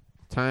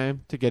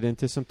 Time to get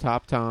into some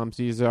Top Toms.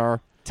 These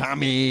are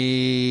Tommy.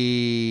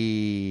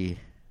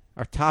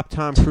 our top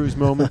Tom Cruise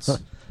moments,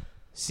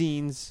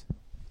 scenes,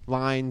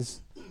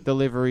 lines,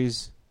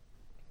 deliveries,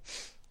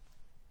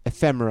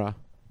 ephemera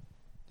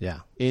Yeah.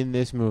 in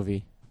this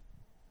movie.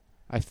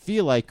 I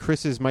feel like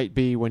Chris's might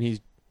be when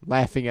he's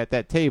laughing at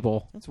that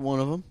table. That's one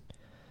of them.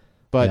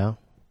 But, yeah.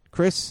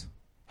 Chris,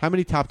 how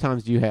many Top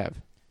Toms do you have?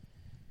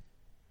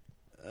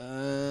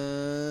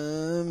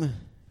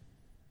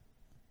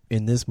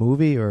 In this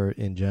movie or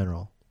in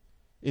general?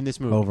 In this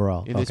movie.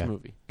 Overall. In this Okay.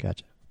 movie.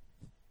 Gotcha.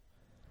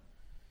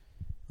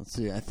 Let's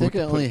see. I think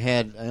I only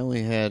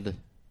had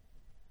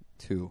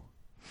two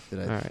that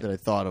All right. I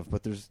thought of,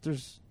 but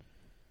there's.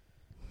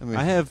 I mean,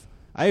 I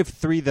have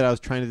 3 that I was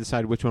trying to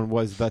decide which one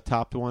was the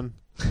top one.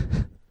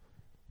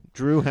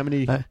 Drew, how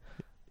many?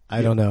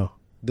 I don't know.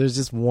 There's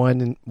just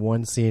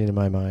one scene in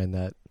my mind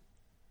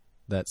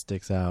that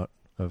sticks out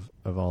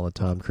of all the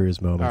Tom Cruise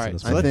moments All right, in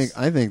this so movie. let's-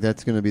 I think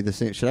that's going to be the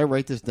same. Should I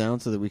write this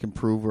down so that we can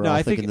prove we're No, all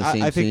I thinking think the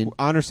same I scene? think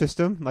honor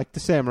system, like the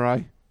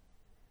samurai.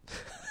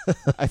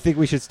 I think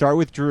we should start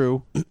with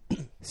Drew,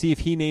 see if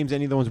he names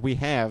any of the ones we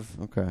have,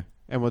 Okay.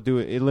 and we'll do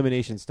it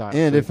elimination style.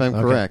 And So- if I'm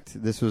Okay.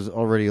 correct, this was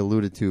already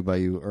alluded to by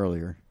you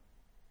earlier.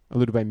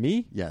 alluded by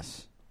me,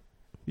 Yes.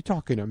 you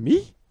talking to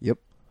me? Yep.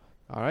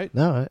 All right,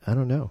 No, I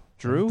don't know.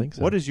 I Drew, don't think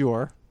so. what is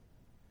your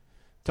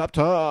top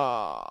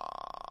top?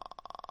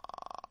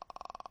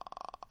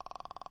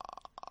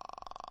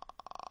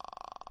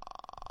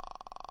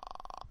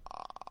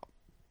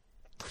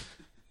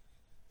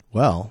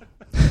 Well,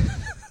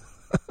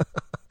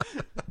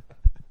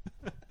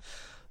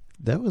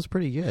 that was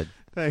pretty good.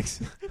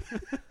 Thanks.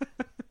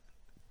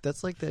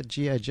 That's like that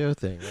G.I. Joe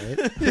thing, right?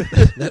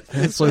 That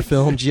Hensler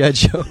film, G.I.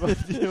 Joe.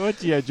 What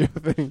G.I. Joe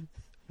thing?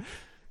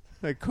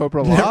 Like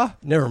Cobra Law?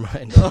 Never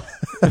mind.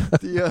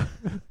 The,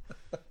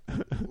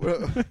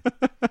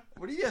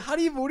 what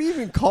do you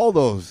even call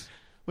those?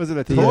 Was it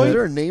a The, toy? Is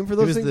there a name for It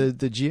those was things?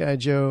 the G.I.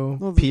 Joe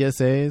Well, the-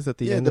 PSAs at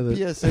the end the of the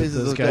PSAs that is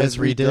those those guys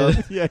guys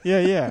redid.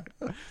 yeah.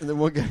 And then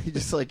one guy, he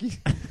just like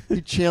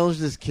he challenged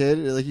this kid.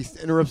 Like he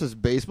interrupts his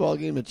baseball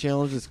game to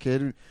challenge this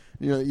kid.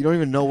 You know, you don't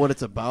even know what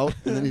it's about,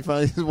 and then he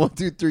finally says 1,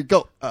 2, 3,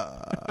 go.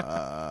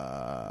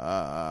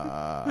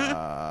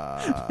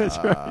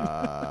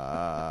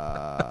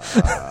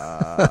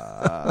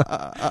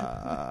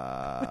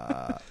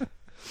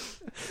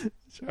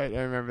 That's right.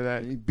 I remember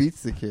that. He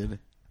beats the kid.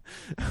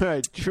 All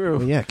right, Drew.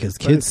 Well, yeah, because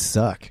What kids is-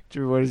 suck.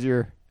 Drew, what is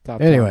your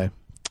top? Anyway,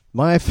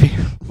 my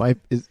favorite. My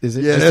is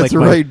it Yeah, just that's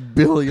like right,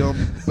 Billy. I'm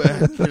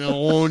backing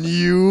on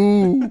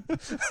you.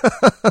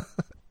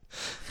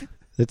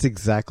 That's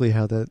exactly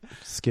how that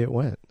skit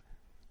went.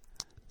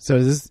 So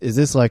is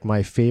this like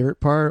my favorite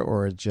part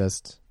or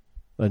just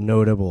a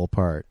notable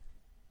part?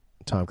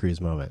 Tom Cruise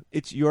moment.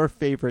 It's your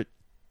favorite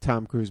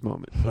Tom Cruise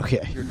moment.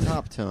 Okay. Your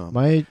top Tom.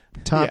 My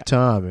top Yeah.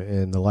 Tom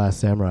in The Last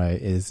Samurai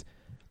is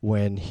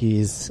when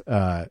he's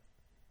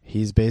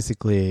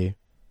basically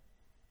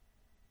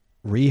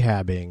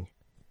rehabbing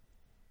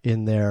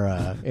in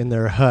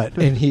their hut,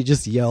 and he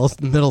just yells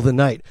in the middle of the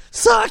night,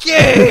 "Sake!"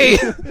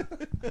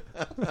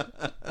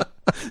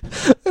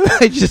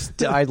 I just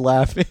died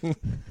laughing.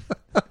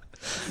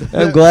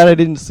 I'm glad I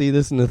didn't see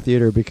this in the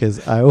theater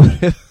because I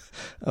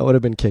would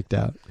have been kicked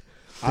out.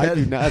 I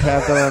do not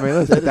have that on my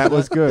list, but that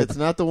was good. It's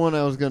not the one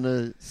I was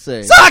gonna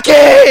say,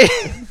 Sake!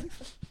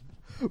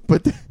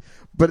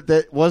 but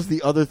that was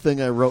the other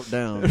thing I wrote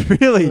down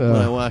Really? when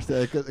I watched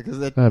that because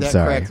that I'm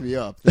sorry. cracks me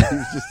up. He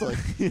was just like,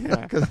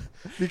 Yeah.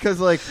 because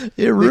like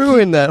It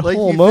ruined that like,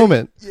 whole you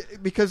moment.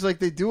 think, because like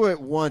they do it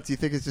once, you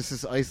think it's just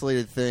this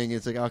isolated thing.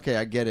 It's like, okay,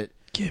 I get it.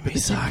 Give But me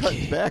they keep cutting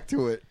sake. back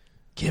to it.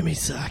 Give me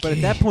sake. But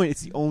at that point,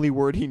 it's the only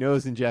word he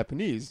knows in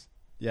Japanese,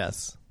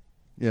 yes.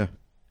 Yeah,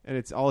 and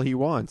it's all he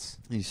wants.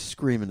 he's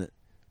screaming it.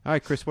 All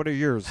right, Chris, what are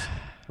yours?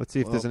 Let's see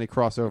if there's Well, any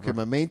crossover. Okay,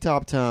 my main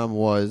top Tom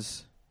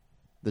was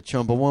the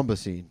Chumbawamba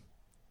scene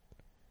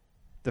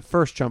The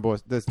first Chumbo,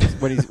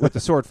 when he's with the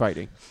sword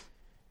fighting.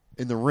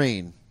 in the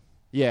rain.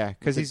 Yeah,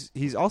 because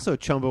he's also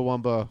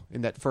Chumbawamba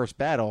in that first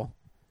battle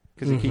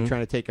because they keep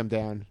trying to take him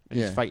down and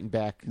Yeah. he's fighting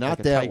back. Not like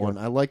a that tiger. one.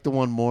 I like the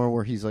one more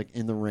where he's like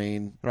in the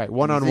rain. Right,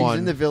 one on He's one.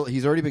 in the village.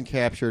 He's already been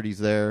captured. He's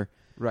there.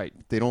 Right.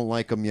 They don't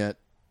like him yet,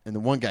 and the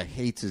one guy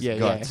hates his Yeah,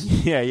 guts.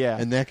 yeah.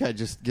 And that guy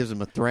just gives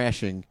him a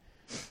thrashing,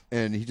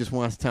 and he just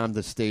wants Tom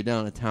to stay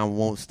down, and Tom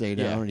won't stay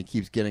down, Yeah. and he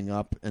keeps getting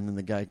up, and then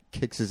the guy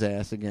kicks his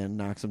ass again,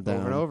 knocks him down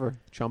Over and over.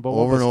 Chumbawamba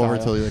over and over style.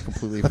 until he like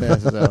completely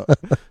passes out.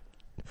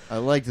 I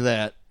liked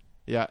that.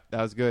 Yeah,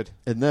 that was good.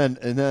 And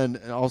then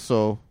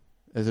also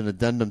as an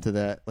addendum to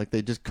that, like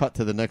they just cut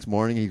to the next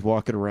morning. He's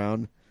walking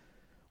around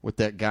with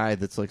that guy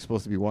that's like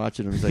supposed to be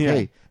watching him. He's like,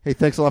 Yeah. hey,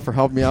 thanks a lot for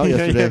helping me out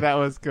yesterday. Yeah, that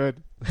was good.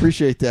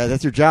 Appreciate that.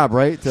 That's your job,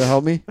 right? To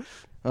help me.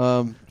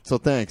 So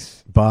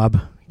thanks. Bob.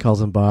 He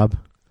calls him Bob.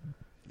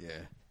 Yeah.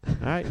 All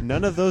right,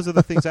 none of those are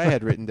the things I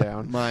had written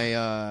down. My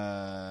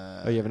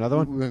Oh, you have another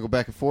one? We're gonna go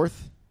back and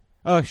forth.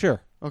 Oh,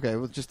 sure. Okay,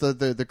 well, just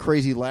the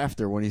crazy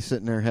laughter when he's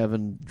sitting there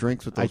having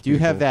drinks with those I do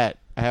people. have that.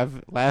 I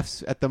have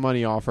laughs at the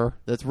money offer.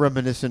 That's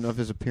reminiscent of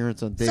his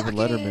appearance on David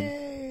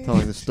Letterman,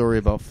 telling the story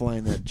about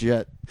flying that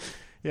jet.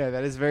 Yeah,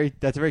 that's a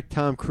very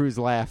Tom Cruise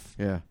laugh.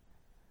 Yeah.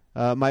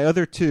 My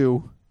other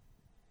two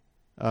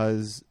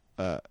is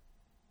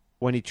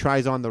when he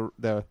tries on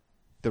the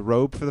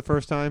robe for the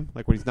first time,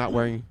 like when he's not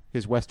wearing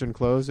his Western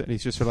clothes and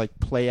he's just sort of like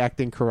play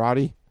acting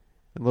karate.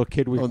 And the little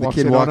kid The walks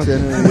kid in walks on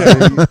in. him.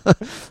 And That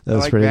was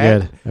like pretty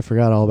that. good. I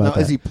forgot all now, about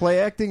that. is he play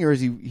acting or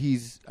is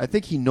he's? I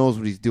think he knows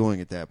what he's doing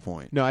at that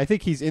point. No, I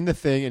think he's in the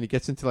thing and he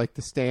gets into like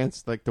the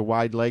stance, like the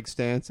wide leg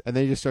stance, and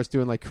then he just starts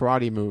doing like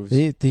karate moves.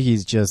 I think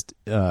he's just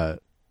kind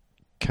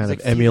He's, of like,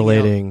 feeling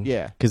emulating. out-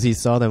 yeah. Because he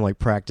saw them like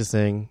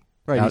practicing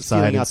Right, he's outside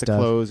feeling and out the stuff.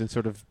 clothes and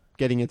sort of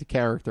getting into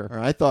character. Or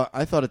I thought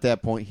at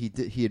that point he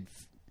had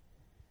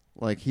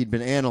like he'd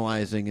been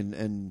analyzing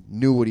and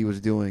knew what he was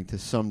doing to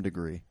some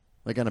degree,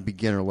 like on a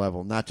beginner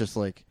level, not just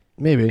like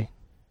Maybe.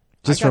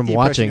 Just I got from the impression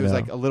watching, he was though.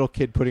 like a little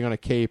kid putting on a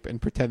cape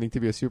and pretending to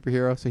be a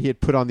superhero. So he had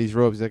put on these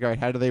robes. He's like, all right,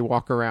 how do they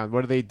walk around?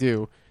 What do they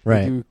do?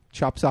 Right. They do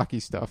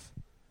chopsaki stuff.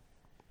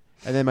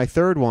 And then my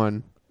third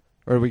one,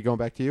 or are we going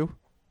back to you?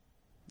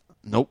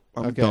 nope,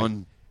 I'm Okay.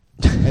 done.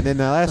 And then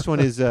the last one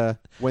is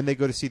when they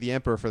go to see the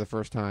Emperor for the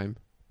first time,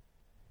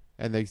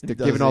 and they're He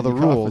does giving all the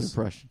Andy Kaufman rules.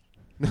 impression.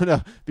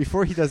 No.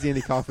 Before he does the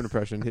Andy Kaufman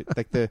impression,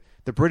 like the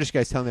British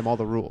guy's telling them all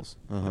the rules.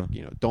 Uh-huh.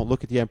 Like, don't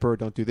look at the Emperor,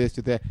 don't do this,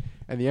 do that.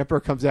 And the Emperor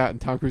comes out, and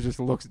Tom Cruise just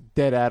looks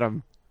dead at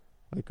him,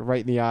 like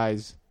right in the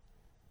eyes.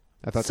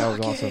 I thought that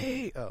was awesome.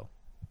 Oh.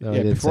 No, I Yeah,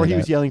 didn't before say he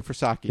was that. yelling for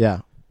sake. Yeah.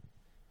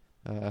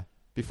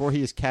 Before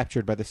he is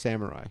captured by the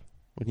samurai,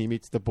 when he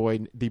meets the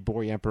boy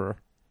Emperor.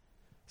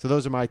 So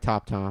those are my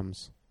top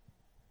Toms.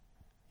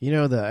 You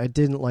know, I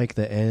didn't like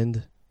the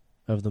end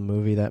of the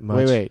movie that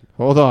much. Wait,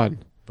 hold on.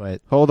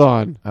 But Hold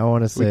on. I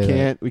want to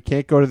say We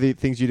can't go to the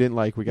things you didn't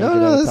like. We got to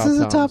No, get this out of is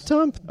a top top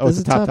Toms. Tom. Oh, This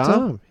it's is a top Tom?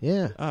 Tom.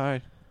 Yeah. All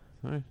right.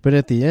 But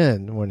at the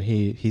end, when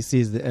he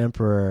sees the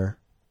Emperor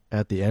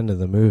at the end of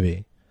the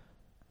movie,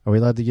 are we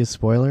allowed to give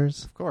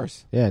spoilers? Of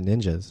course. Yeah,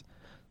 ninjas.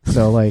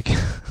 So like,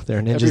 there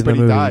are ninjas Everybody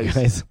in the dies.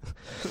 movie,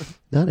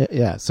 guys.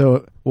 Yeah.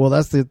 So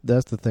that's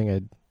the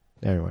thing.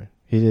 Anyway,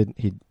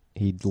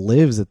 he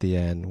lives at the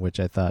end, which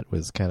I thought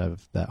was kind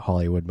of that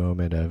Hollywood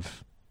moment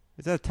of.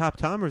 Is that a top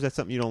Tom or is that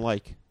something you don't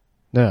like?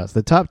 No,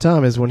 the top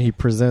Tom is when he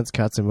presents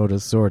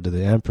Katsumoto's sword to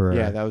the Emperor.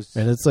 Yeah, that was.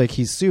 And it's like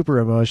he's super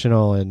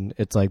emotional, and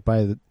it's like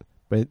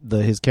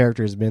his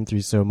character has been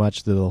through so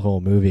much through the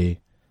whole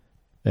movie,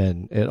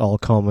 and it all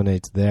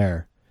culminates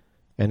there.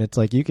 And it's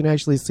like you can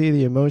actually see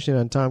the emotion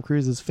on Tom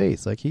Cruise's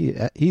face. Like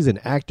he's an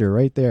actor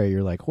right there.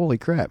 You're like, holy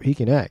crap, he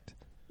can act.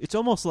 It's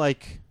almost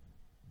like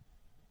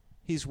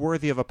he's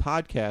worthy of a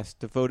podcast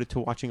devoted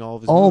to watching all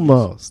of his movies.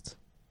 Almost.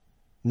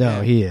 No,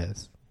 Yeah. he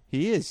is.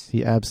 He is.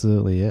 He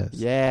absolutely is.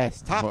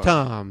 Yes, top What?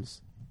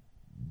 Toms.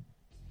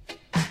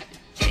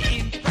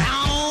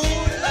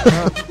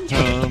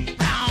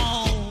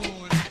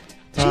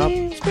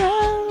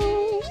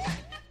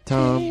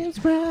 Tom.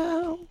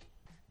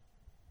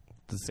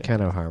 This is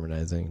kind of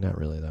harmonizing. Not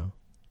really, though.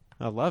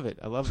 I love it.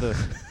 I love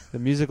the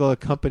musical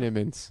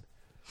accompaniments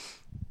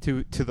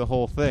to the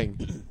whole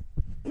thing.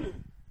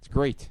 It's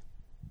great.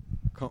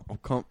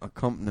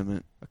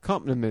 Accompaniment.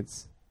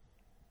 Accompaniments.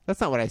 That's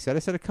not what I said. I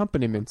said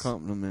accompaniments.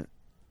 Accompaniment.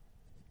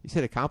 You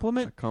said a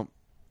compliment?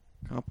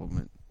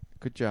 Compliment.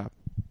 Good job.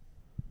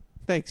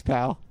 Thanks,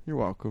 pal. You're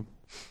welcome.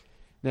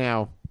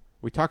 Now,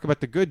 we talk about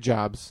the good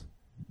jobs.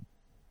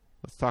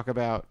 Let's talk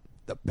about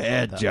The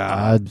bad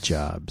Odd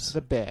jobs.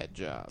 the bad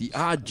jobs. The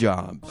odd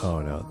jobs.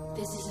 Oh, no.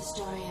 This is a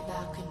story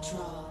about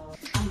control.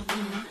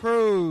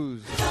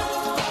 Cruise.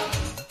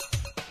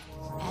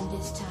 And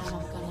this time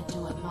I'm gonna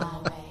do it my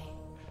way.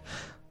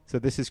 So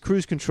this is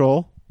Cruise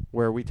Control,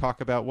 where we talk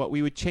about what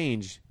we would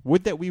change.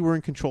 Would that we were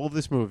in control of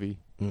this movie,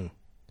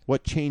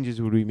 what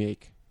changes would we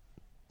make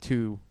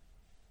to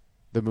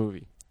the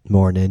movie?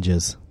 More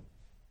ninjas.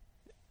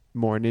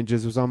 More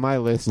ninjas was on my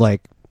list.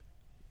 Like,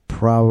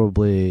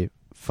 probably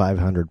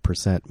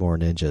 500% more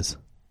ninjas.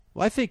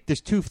 Well, I think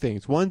there's two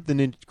things. One,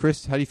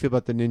 Chris, how do you feel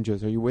about the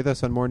ninjas? Are you with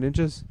us on more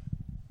ninjas?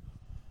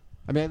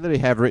 I mean, I literally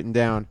have written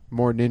down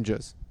more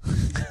ninjas.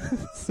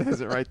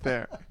 Says it right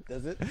there.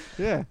 Does it?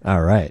 Yeah.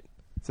 All right.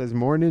 It says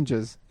more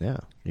ninjas. Yeah.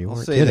 You I'll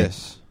weren't say kidding.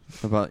 this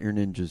about your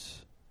ninjas.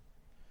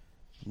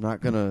 I'm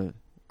not going to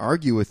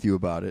argue with you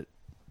about it.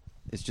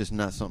 It's just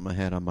not something I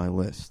had on my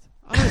list.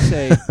 I'm going to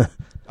say,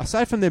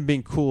 aside from them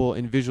being cool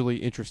and visually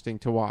interesting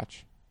to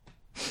watch,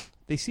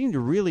 they seemed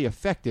really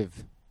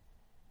effective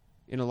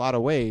in a lot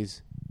of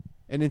ways.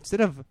 And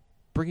instead of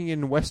bringing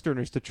in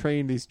Westerners to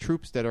train these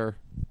troops that are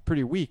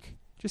pretty weak,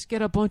 Just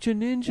get a bunch of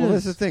ninjas. Well,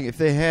 that's the thing. If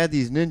they had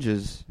these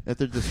ninjas at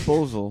their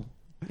disposal,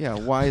 yeah,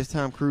 why is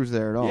Tom Cruise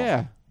there at all?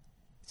 Yeah. It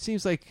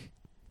seems like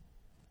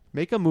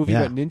make a movie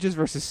Yeah. about ninjas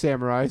versus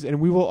samurais, and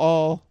we will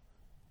all...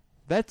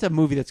 That's a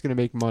movie that's going to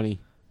make money.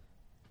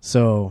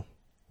 So,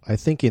 I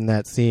think in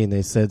that scene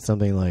they said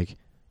something like,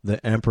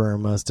 the Emperor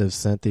must have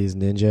sent these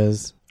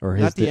ninjas, or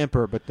Not the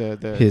Emperor, but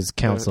his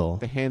counsel.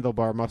 The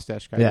handlebar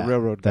mustache guy, yeah, the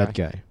railroad guy. that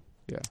guy.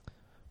 Yeah.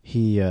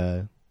 He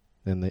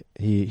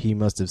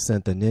must have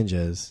sent the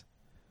ninjas.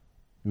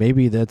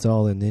 Maybe that's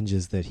all the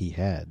ninjas that he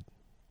had.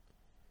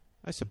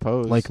 I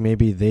suppose. Like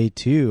maybe they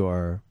too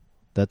are.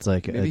 That's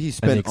like Maybe he an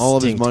spent all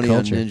of his extinct money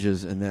culture. on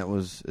ninjas, and that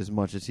was as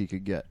much as he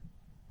could get.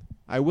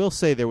 I will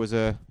say there's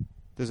an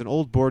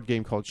old board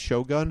game called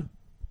Shogun.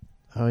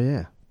 Oh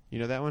yeah, You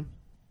know that one?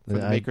 For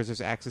the makers of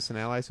Axis and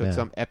Allies, so it's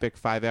some epic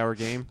 5-hour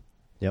game.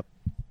 Yep.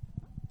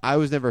 I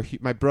was never...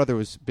 My brother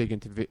was big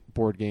into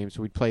board games,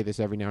 so we'd play this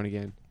every now and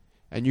again.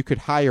 And you could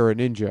hire a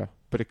ninja,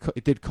 but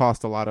it did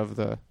cost a lot of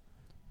the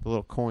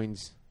little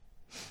coins.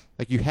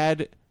 Like you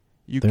had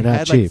They're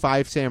not like cheap.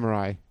 5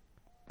 samurai,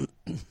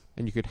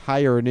 and you could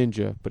hire a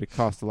ninja, but it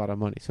cost a lot of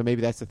money. So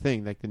maybe that's the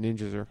thing. Like the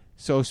ninjas are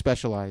so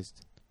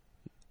specialized.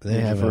 They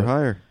Ninja have for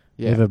hire.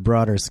 Yeah. They have a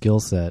broader skill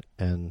set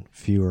and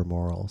fewer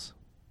morals,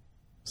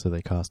 so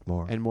they cost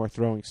more. And more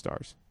throwing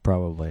stars.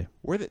 Probably.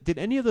 Did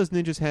any of those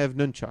ninjas have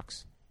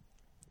nunchucks?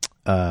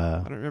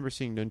 I don't remember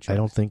seeing nunchucks. I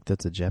don't think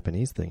that's a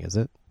Japanese thing, is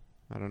it?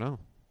 I don't know.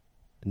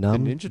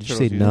 Num? Ninja Did you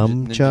say Turtles use it.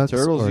 nunchucks Ninja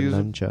Turtles or use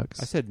them.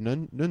 nunchucks? I said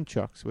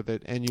nunchucks with an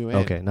N-U-N.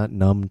 Okay, not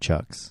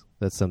nunchucks.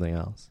 That's something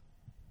else.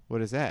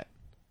 What is that?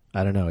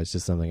 I don't know. It's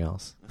just something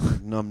else.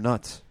 Numb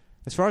nuts.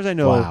 As far as I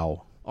know,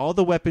 Wow. all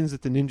the weapons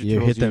that the Ninja You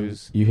Turtles hit them.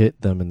 use... You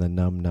hit them in the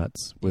numb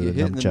nuts with You the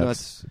hit in the nunchucks.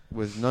 nuts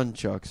with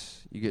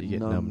nunchucks. You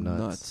get, numb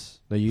nuts.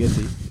 No, you get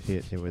the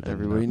hit with the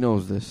Everybody numb-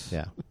 knows this.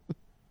 Yeah.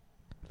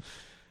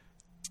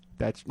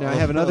 Now I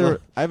have another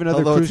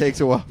Although cruise... it takes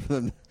a while for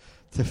them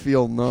to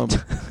feel numb.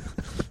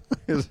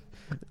 Because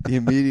the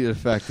immediate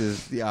effect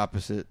is the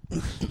opposite.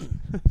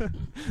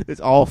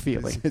 It's all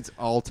feeling. It's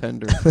all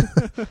tender.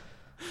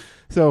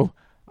 So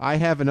I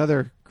have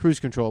another cruise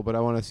control, but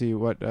I want to see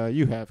what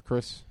you have,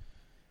 Chris.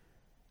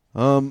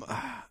 Let's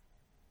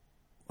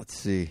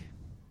see.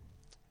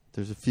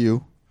 There's a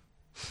few.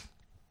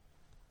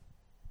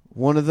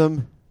 One of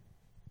them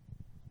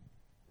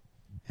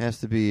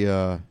has to be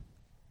all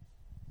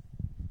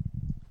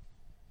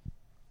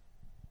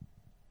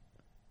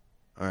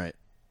right.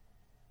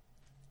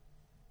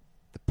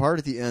 The part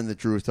at the end that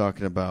Drew was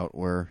talking about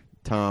where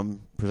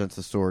Tom presents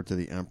the sword to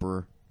the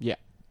Emperor. Yeah.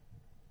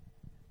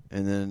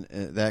 And then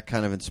that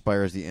kind of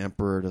inspires the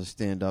Emperor to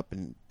stand up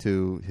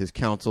to his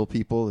council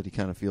people that he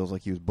kind of feels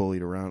like he was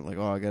bullied around. Like,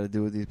 oh, I got to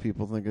do what these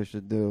people think I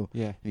should do.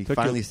 Yeah. And he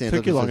finally stands up.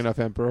 Took you and long says, enough,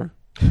 Emperor.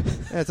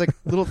 Yeah, it's like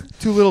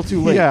too little,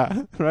 too late.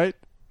 Yeah, right?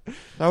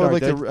 I would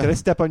like did to. Did I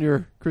step on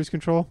your cruise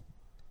control?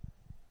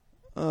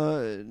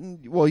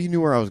 Well, you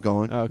knew where I was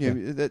going. Oh, okay.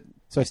 Yeah,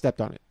 So I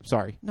stepped on it.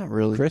 Sorry. not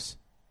really. Chris?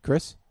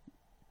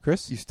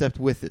 You stepped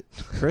with it.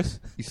 Chris?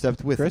 You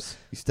stepped with Chris? it.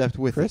 You stepped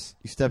with Chris? it.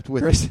 You stepped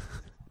with Chris? it.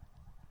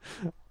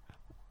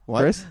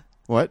 What? Chris?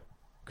 What?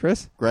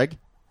 Chris? Greg?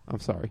 I'm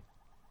sorry.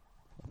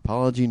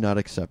 Apology not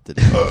accepted.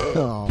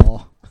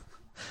 Oh.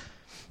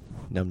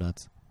 Numb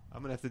nuts. I'm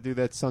going to have to do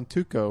that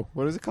Santuko.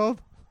 What is it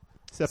called?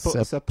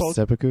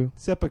 Seppuku.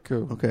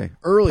 Seppuku. Okay.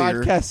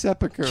 Earlier. Podcast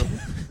seppuku.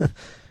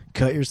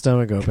 Cut your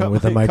stomach open Cut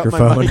with my- a cut my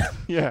microphone. mic.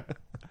 Yeah.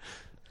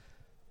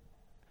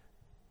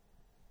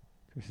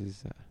 Chris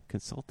is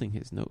consulting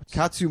his notes.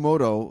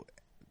 Katsumoto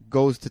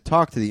goes to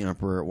talk to the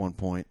Emperor at one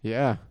point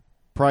Yeah.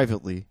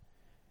 privately.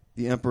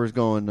 The Emperor's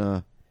going,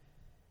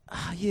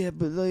 yeah,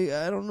 but like,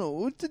 I don't know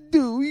what to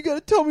do. You got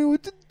to tell me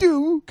what to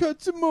do,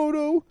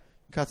 Katsumoto.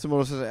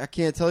 Katsumoto says, I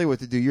can't tell you what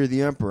to do. You're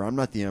the Emperor. I'm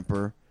not the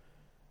Emperor.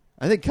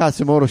 I think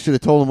Katsumoto should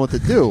have told him what to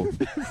do.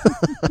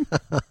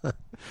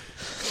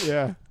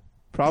 Yeah.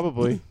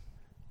 Probably.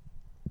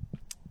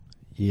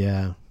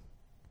 Yeah.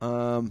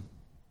 Then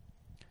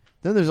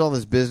there's all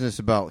this business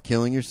about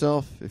killing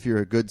yourself if you're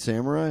a good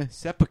samurai.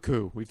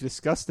 Seppuku. We've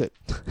discussed it.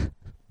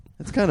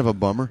 That's kind of a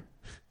bummer.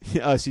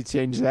 Oh, so you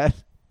change that?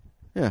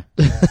 Yeah.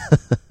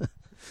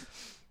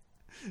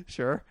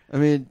 Sure. I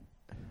mean,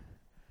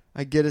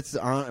 I get it's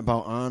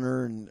about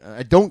honor, and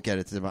I don't get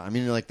it's about. I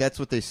mean, like that's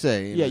what they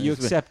say. Yeah, you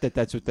accept that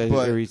that's what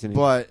their reasoning.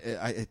 But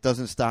it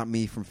doesn't stop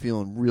me from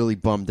feeling really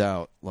bummed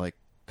out. Like,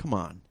 come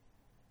on.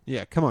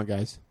 Yeah, come on,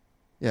 guys.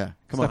 Yeah,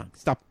 come on.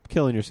 Stop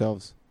killing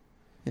yourselves.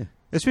 Yeah.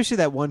 Especially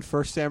that one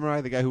first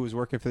samurai, the guy who was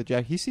working for the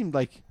Jack. He seemed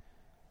like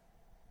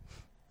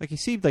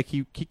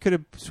he could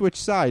have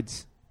switched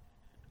sides.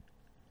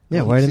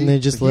 Yeah, why didn't they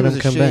just let him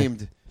come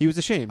back? He was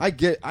ashamed. I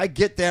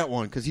get that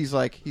one because he's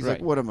like, Right.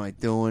 what am I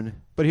doing?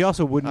 But he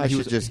also wouldn't. I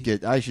should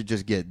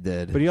just get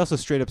dead. But he also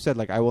straight up said,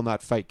 like, I will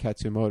not fight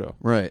Katsumoto.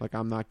 Right. Like,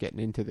 I'm not getting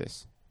into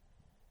this.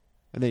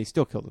 And then he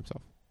still killed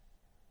himself.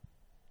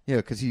 Yeah,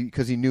 because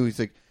he knew he's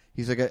like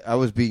I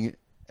was being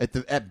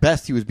at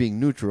best he was being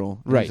neutral.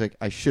 And Right. He's like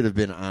I should have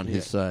been on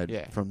his side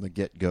yeah. from the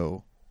get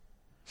go.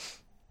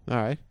 All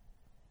right.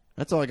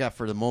 That's all I got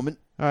for the moment.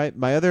 All right,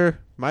 my other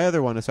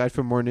one, aside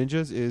from more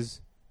ninjas,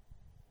 is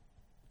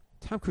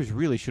Tom Cruise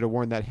really should have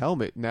worn that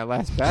helmet in that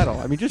last battle.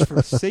 I mean, just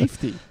for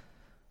safety.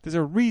 There's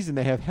a reason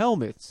they have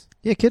helmets.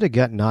 Yeah, could have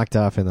got knocked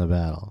off in the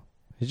battle.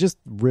 He just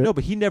ripped. No,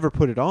 but he never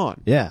put it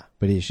on. Yeah,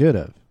 but he should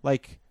have.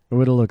 Like, it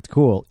would have looked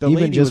cool, the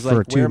even lady just was for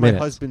like, 2 wear minutes.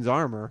 my husband's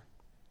armor.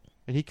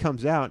 And he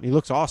comes out, and he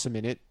looks awesome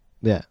in it.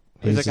 Yeah.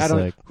 He's like, just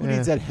who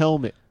needs that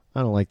helmet?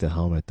 I don't like the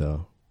helmet,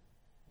 though.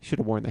 He should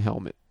have worn the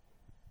helmet.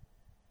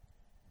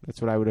 That's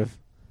what I would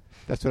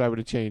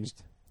have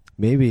changed.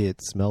 Maybe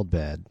it smelled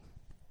bad.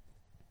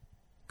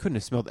 Couldn't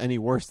have smelled any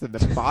worse than the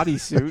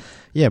bodysuit.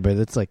 Yeah, but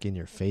it's like in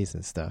your face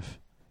and stuff.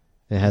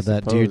 It had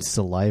that suppose. dude's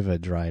saliva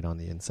dried on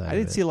the inside. I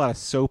didn't see a lot of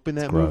soap in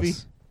that movie,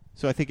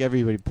 so I think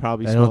everybody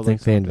probably. I smelled don't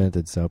think like they something.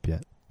 invented soap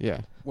yet.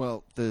 Yeah.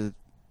 Well, the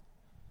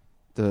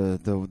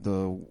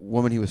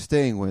woman he was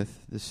staying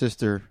with, the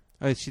sister,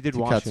 She did to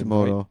wash him.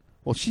 Katsumoto. Right?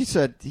 Well, she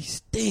said he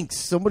stinks.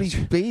 Somebody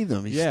bathe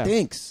him. He Yeah.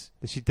 stinks.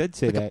 She did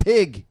say Like that. a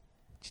pig.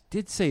 She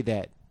did say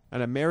that.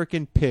 An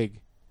American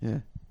pig. Yeah.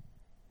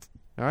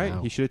 All right.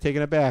 Wow. He should have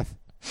taken a bath.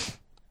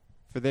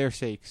 For their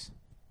sakes.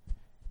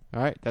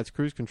 All right. That's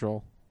Cruise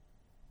Control.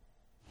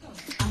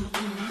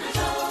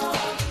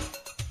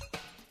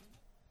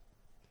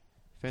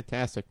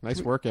 Fantastic.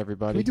 Nice work,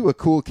 everybody. Can we do a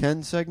Cool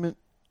Ken segment?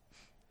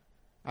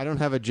 I don't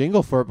have a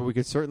jingle for it, but we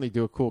could certainly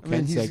do a Cool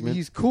Ken segment.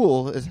 He's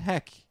cool as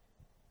heck.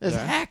 As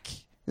Yeah. heck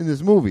in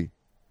this movie.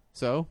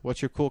 So,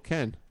 what's your Cool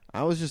Ken?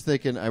 I was just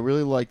thinking, I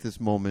really like this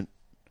moment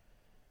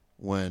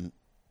when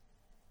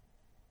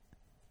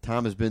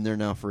Tom has been there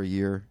now for a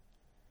year.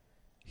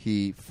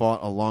 He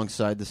fought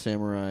alongside the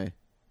samurai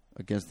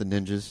against the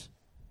ninjas.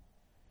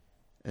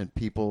 And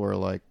people were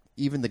like,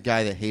 even the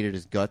guy that hated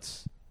his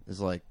guts is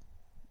like,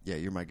 yeah,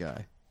 you're my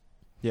guy.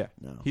 Yeah.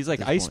 No, He's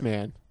like at this point.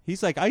 Iceman.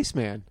 He's like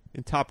Iceman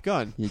in Top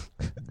Gun.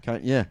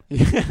 Yeah.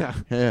 Yeah.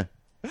 Yeah.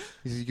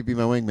 He says, you could be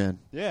my wingman.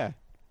 Yeah.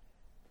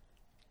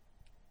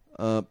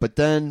 But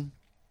then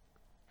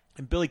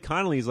And Billy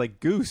Connolly is like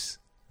Goose.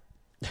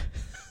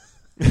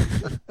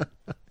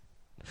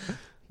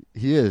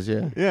 he is,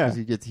 yeah. Yeah. 'Cause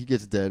he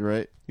gets dead,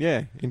 right?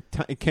 Yeah.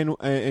 And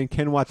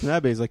Ken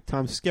Watanabe is like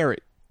Tom Skerritt.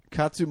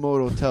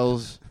 Katsumoto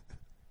tells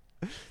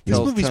This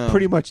tells movie's Tom-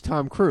 pretty much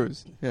Tom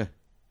Cruise. Yeah.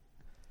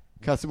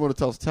 Katsumoto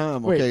tells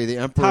Tom, Wait, okay, the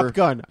Emperor... Top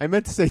Gun. I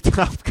meant to say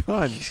Top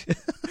Gun.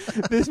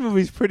 This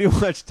movie's pretty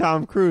much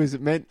Tom Cruise.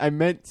 I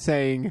meant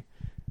saying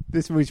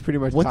this movie's pretty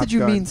much What Top did you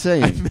Gun. mean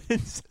saying?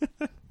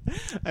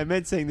 I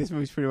meant saying this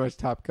movie's pretty much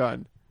Top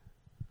Gun.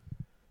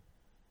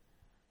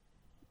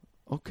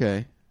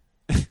 Okay.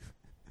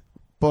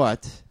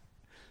 But...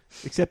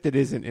 Except it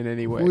isn't in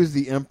any way. Who is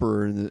the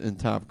Emperor in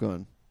Top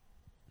Gun?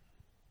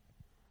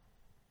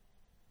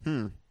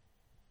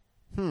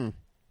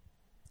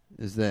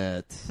 Is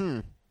that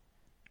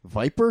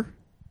Viper?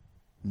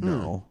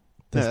 No.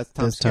 Yeah, that's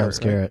Tom That's Tom Skerritt,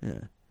 right? Skerritt.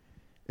 Yeah.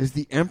 Is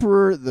the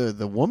Emperor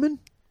the woman?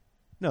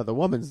 No, the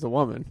woman's the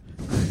woman.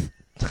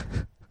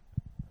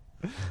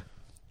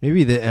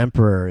 Maybe the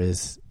Emperor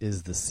is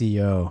the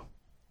CO,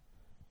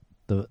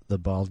 the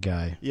bald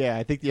guy. Yeah,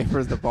 I think the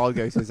Emperor's the bald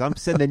guy who says, I'm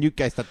sending you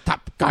guys to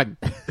Top Gun.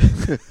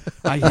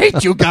 I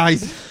hate you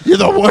guys. You're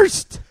the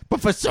worst. But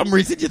for some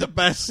reason, you're the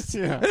best.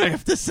 Yeah. And I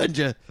have to send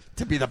you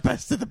to be the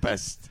best of the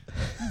best.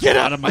 Get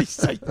out of my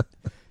sight.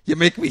 You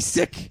make me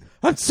sick.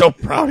 I'm so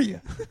proud of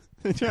you.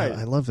 That's right.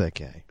 I love that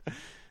guy.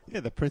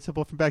 Yeah, the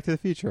principal from Back to the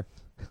Future.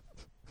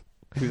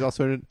 Who's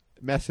also in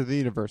Master of the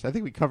Universe. I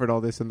think we covered all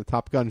this in the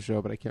Top Gun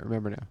show, but I can't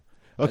remember now.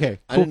 Okay,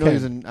 I Cool didn't know he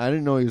was Ken. in. I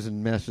didn't know he was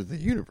in Master of the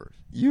Universe.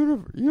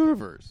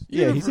 Universe.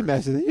 Yeah, he's in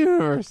Master of the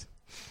Universe.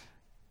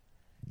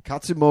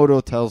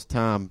 Katsumoto tells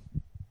Tom,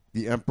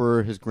 the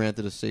Emperor has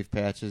granted a safe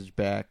passage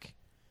back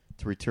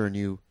to return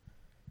you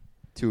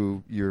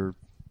to your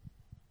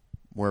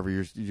wherever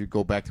you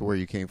go back to where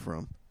you came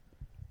from.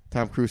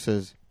 Tom Cruise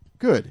says,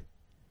 "Good."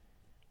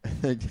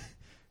 And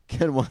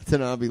Ken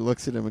Watanabe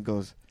looks at him and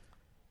goes,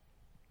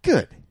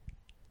 "Good."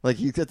 Like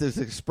he's got this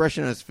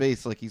expression on his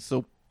face, like he's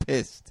so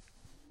pissed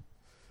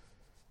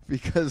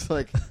because,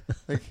 like,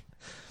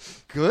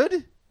 good?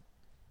 Are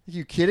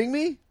you kidding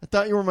me? I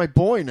thought you were my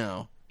boy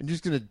now, and you're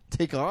just gonna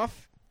take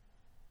off,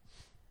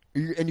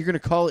 and you're gonna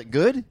call it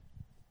good?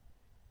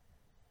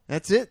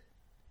 That's it.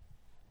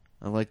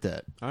 I like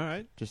that. All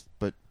right. Just,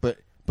 but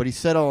he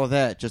said all of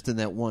that just in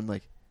that one,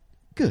 like,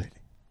 good.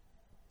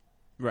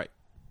 Right.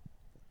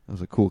 That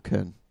was a cool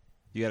Ken.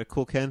 You got a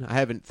Cool Ken? I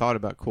haven't thought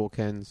about Cool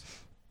Kens.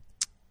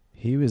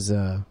 He was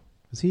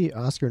he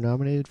Oscar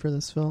nominated for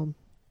this film?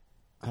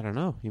 I don't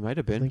know. He might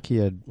have I been. think he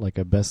had like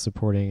a Best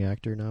Supporting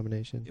Actor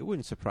nomination. It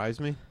wouldn't surprise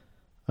me.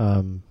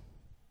 I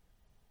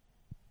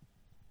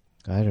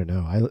don't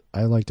know.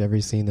 I liked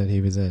every scene that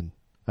he was in.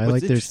 I What's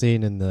liked their interest-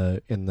 scene in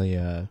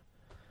the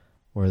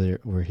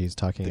where he's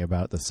talking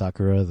about the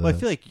sakura, Well, I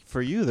feel like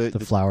for you, the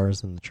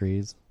flowers and the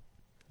trees.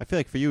 I feel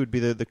like for you would be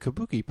the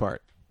kabuki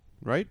part,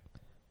 right?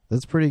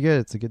 That's pretty good.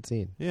 It's a good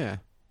scene. Yeah.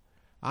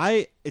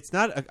 I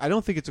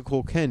don't think it's a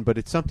Cool Ken, but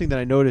it's something that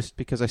I noticed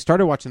because I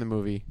started watching the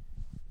movie,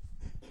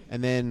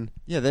 and then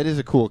Yeah, that is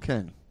a cool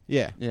Ken.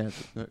 yeah, Yeah.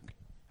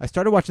 I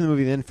started watching the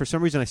movie, then for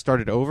some reason I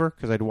started over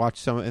because I'd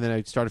watched some, and then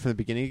I started from the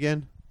beginning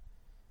again.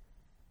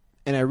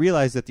 And I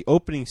realized that the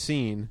opening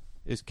scene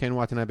is Ken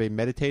Watanabe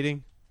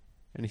meditating,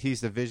 and he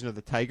sees the vision of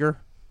the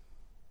tiger.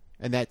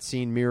 And that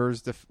scene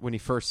mirrors when he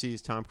first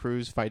sees Tom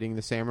Cruise fighting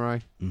the samurai,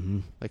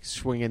 like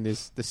swinging the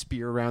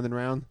spear around and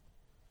around.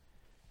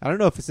 I don't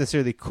know if it's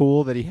necessarily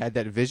cool that he had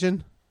that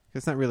vision.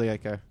 It's not really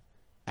like a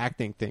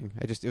acting thing.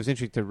 It was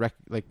interesting to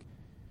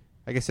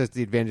I guess that's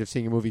the advantage of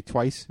seeing a movie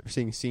twice or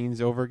seeing scenes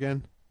over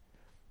again.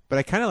 But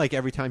I kind of like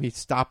every time he'd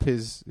stop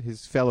his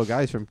fellow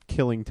guys from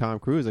killing Tom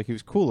Cruise. Like, he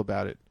was cool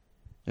about it.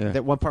 Yeah.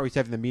 That one part where he's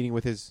having the meeting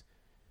with his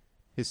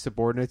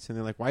subordinates, and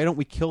they're like, why don't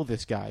we kill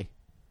this guy?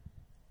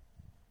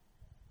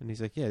 And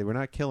he's like, yeah, we're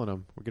not killing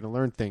him. We're going to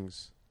learn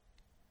things.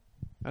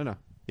 I don't know.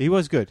 He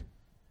was good.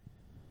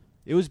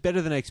 It was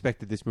better than I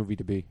expected this movie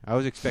to be. I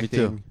was expecting...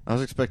 Me too. I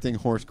was expecting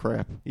horse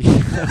crap.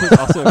 I was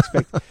also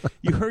expecting...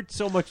 You heard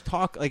so much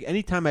talk. Like,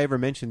 anytime I ever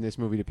mentioned this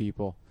movie to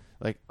people,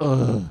 like,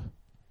 ugh.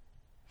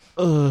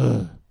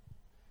 And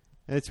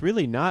it's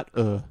really not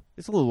ugh.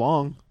 It's a little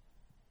long.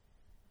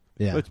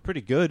 Yeah. But it's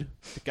pretty good.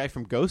 The guy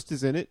from Ghost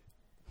is in it.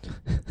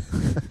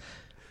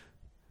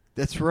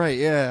 That's right,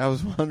 yeah. I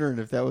was wondering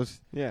if that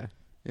was... Yeah.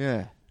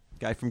 Yeah.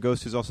 Guy from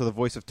Ghost is also the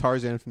voice of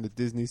Tarzan from the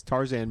Disney's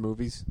Tarzan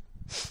movies.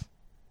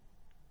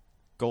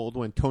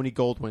 Tony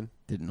Goldwyn.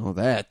 Didn't know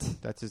that.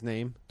 That's his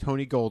name,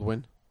 Tony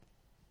Goldwyn.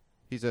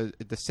 He's a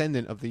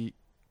descendant of the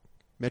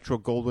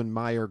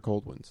Metro-Goldwyn-Mayer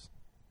Goldwyns.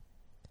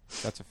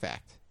 That's a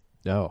fact.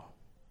 No.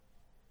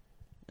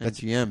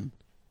 MGM.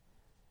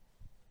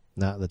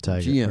 Not the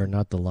tiger. GM. Or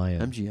not the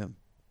lion. MGM.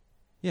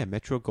 Yeah,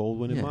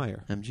 Metro-Goldwyn and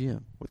Mayer.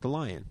 MGM. With the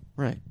lion.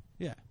 Right.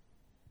 Yeah.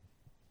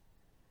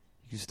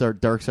 You can start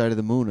Dark Side of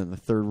the Moon in the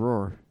third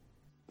roar.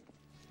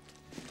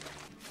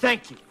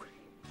 Thank you.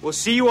 We'll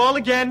see you all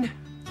again.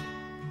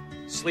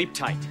 Sleep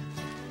tight.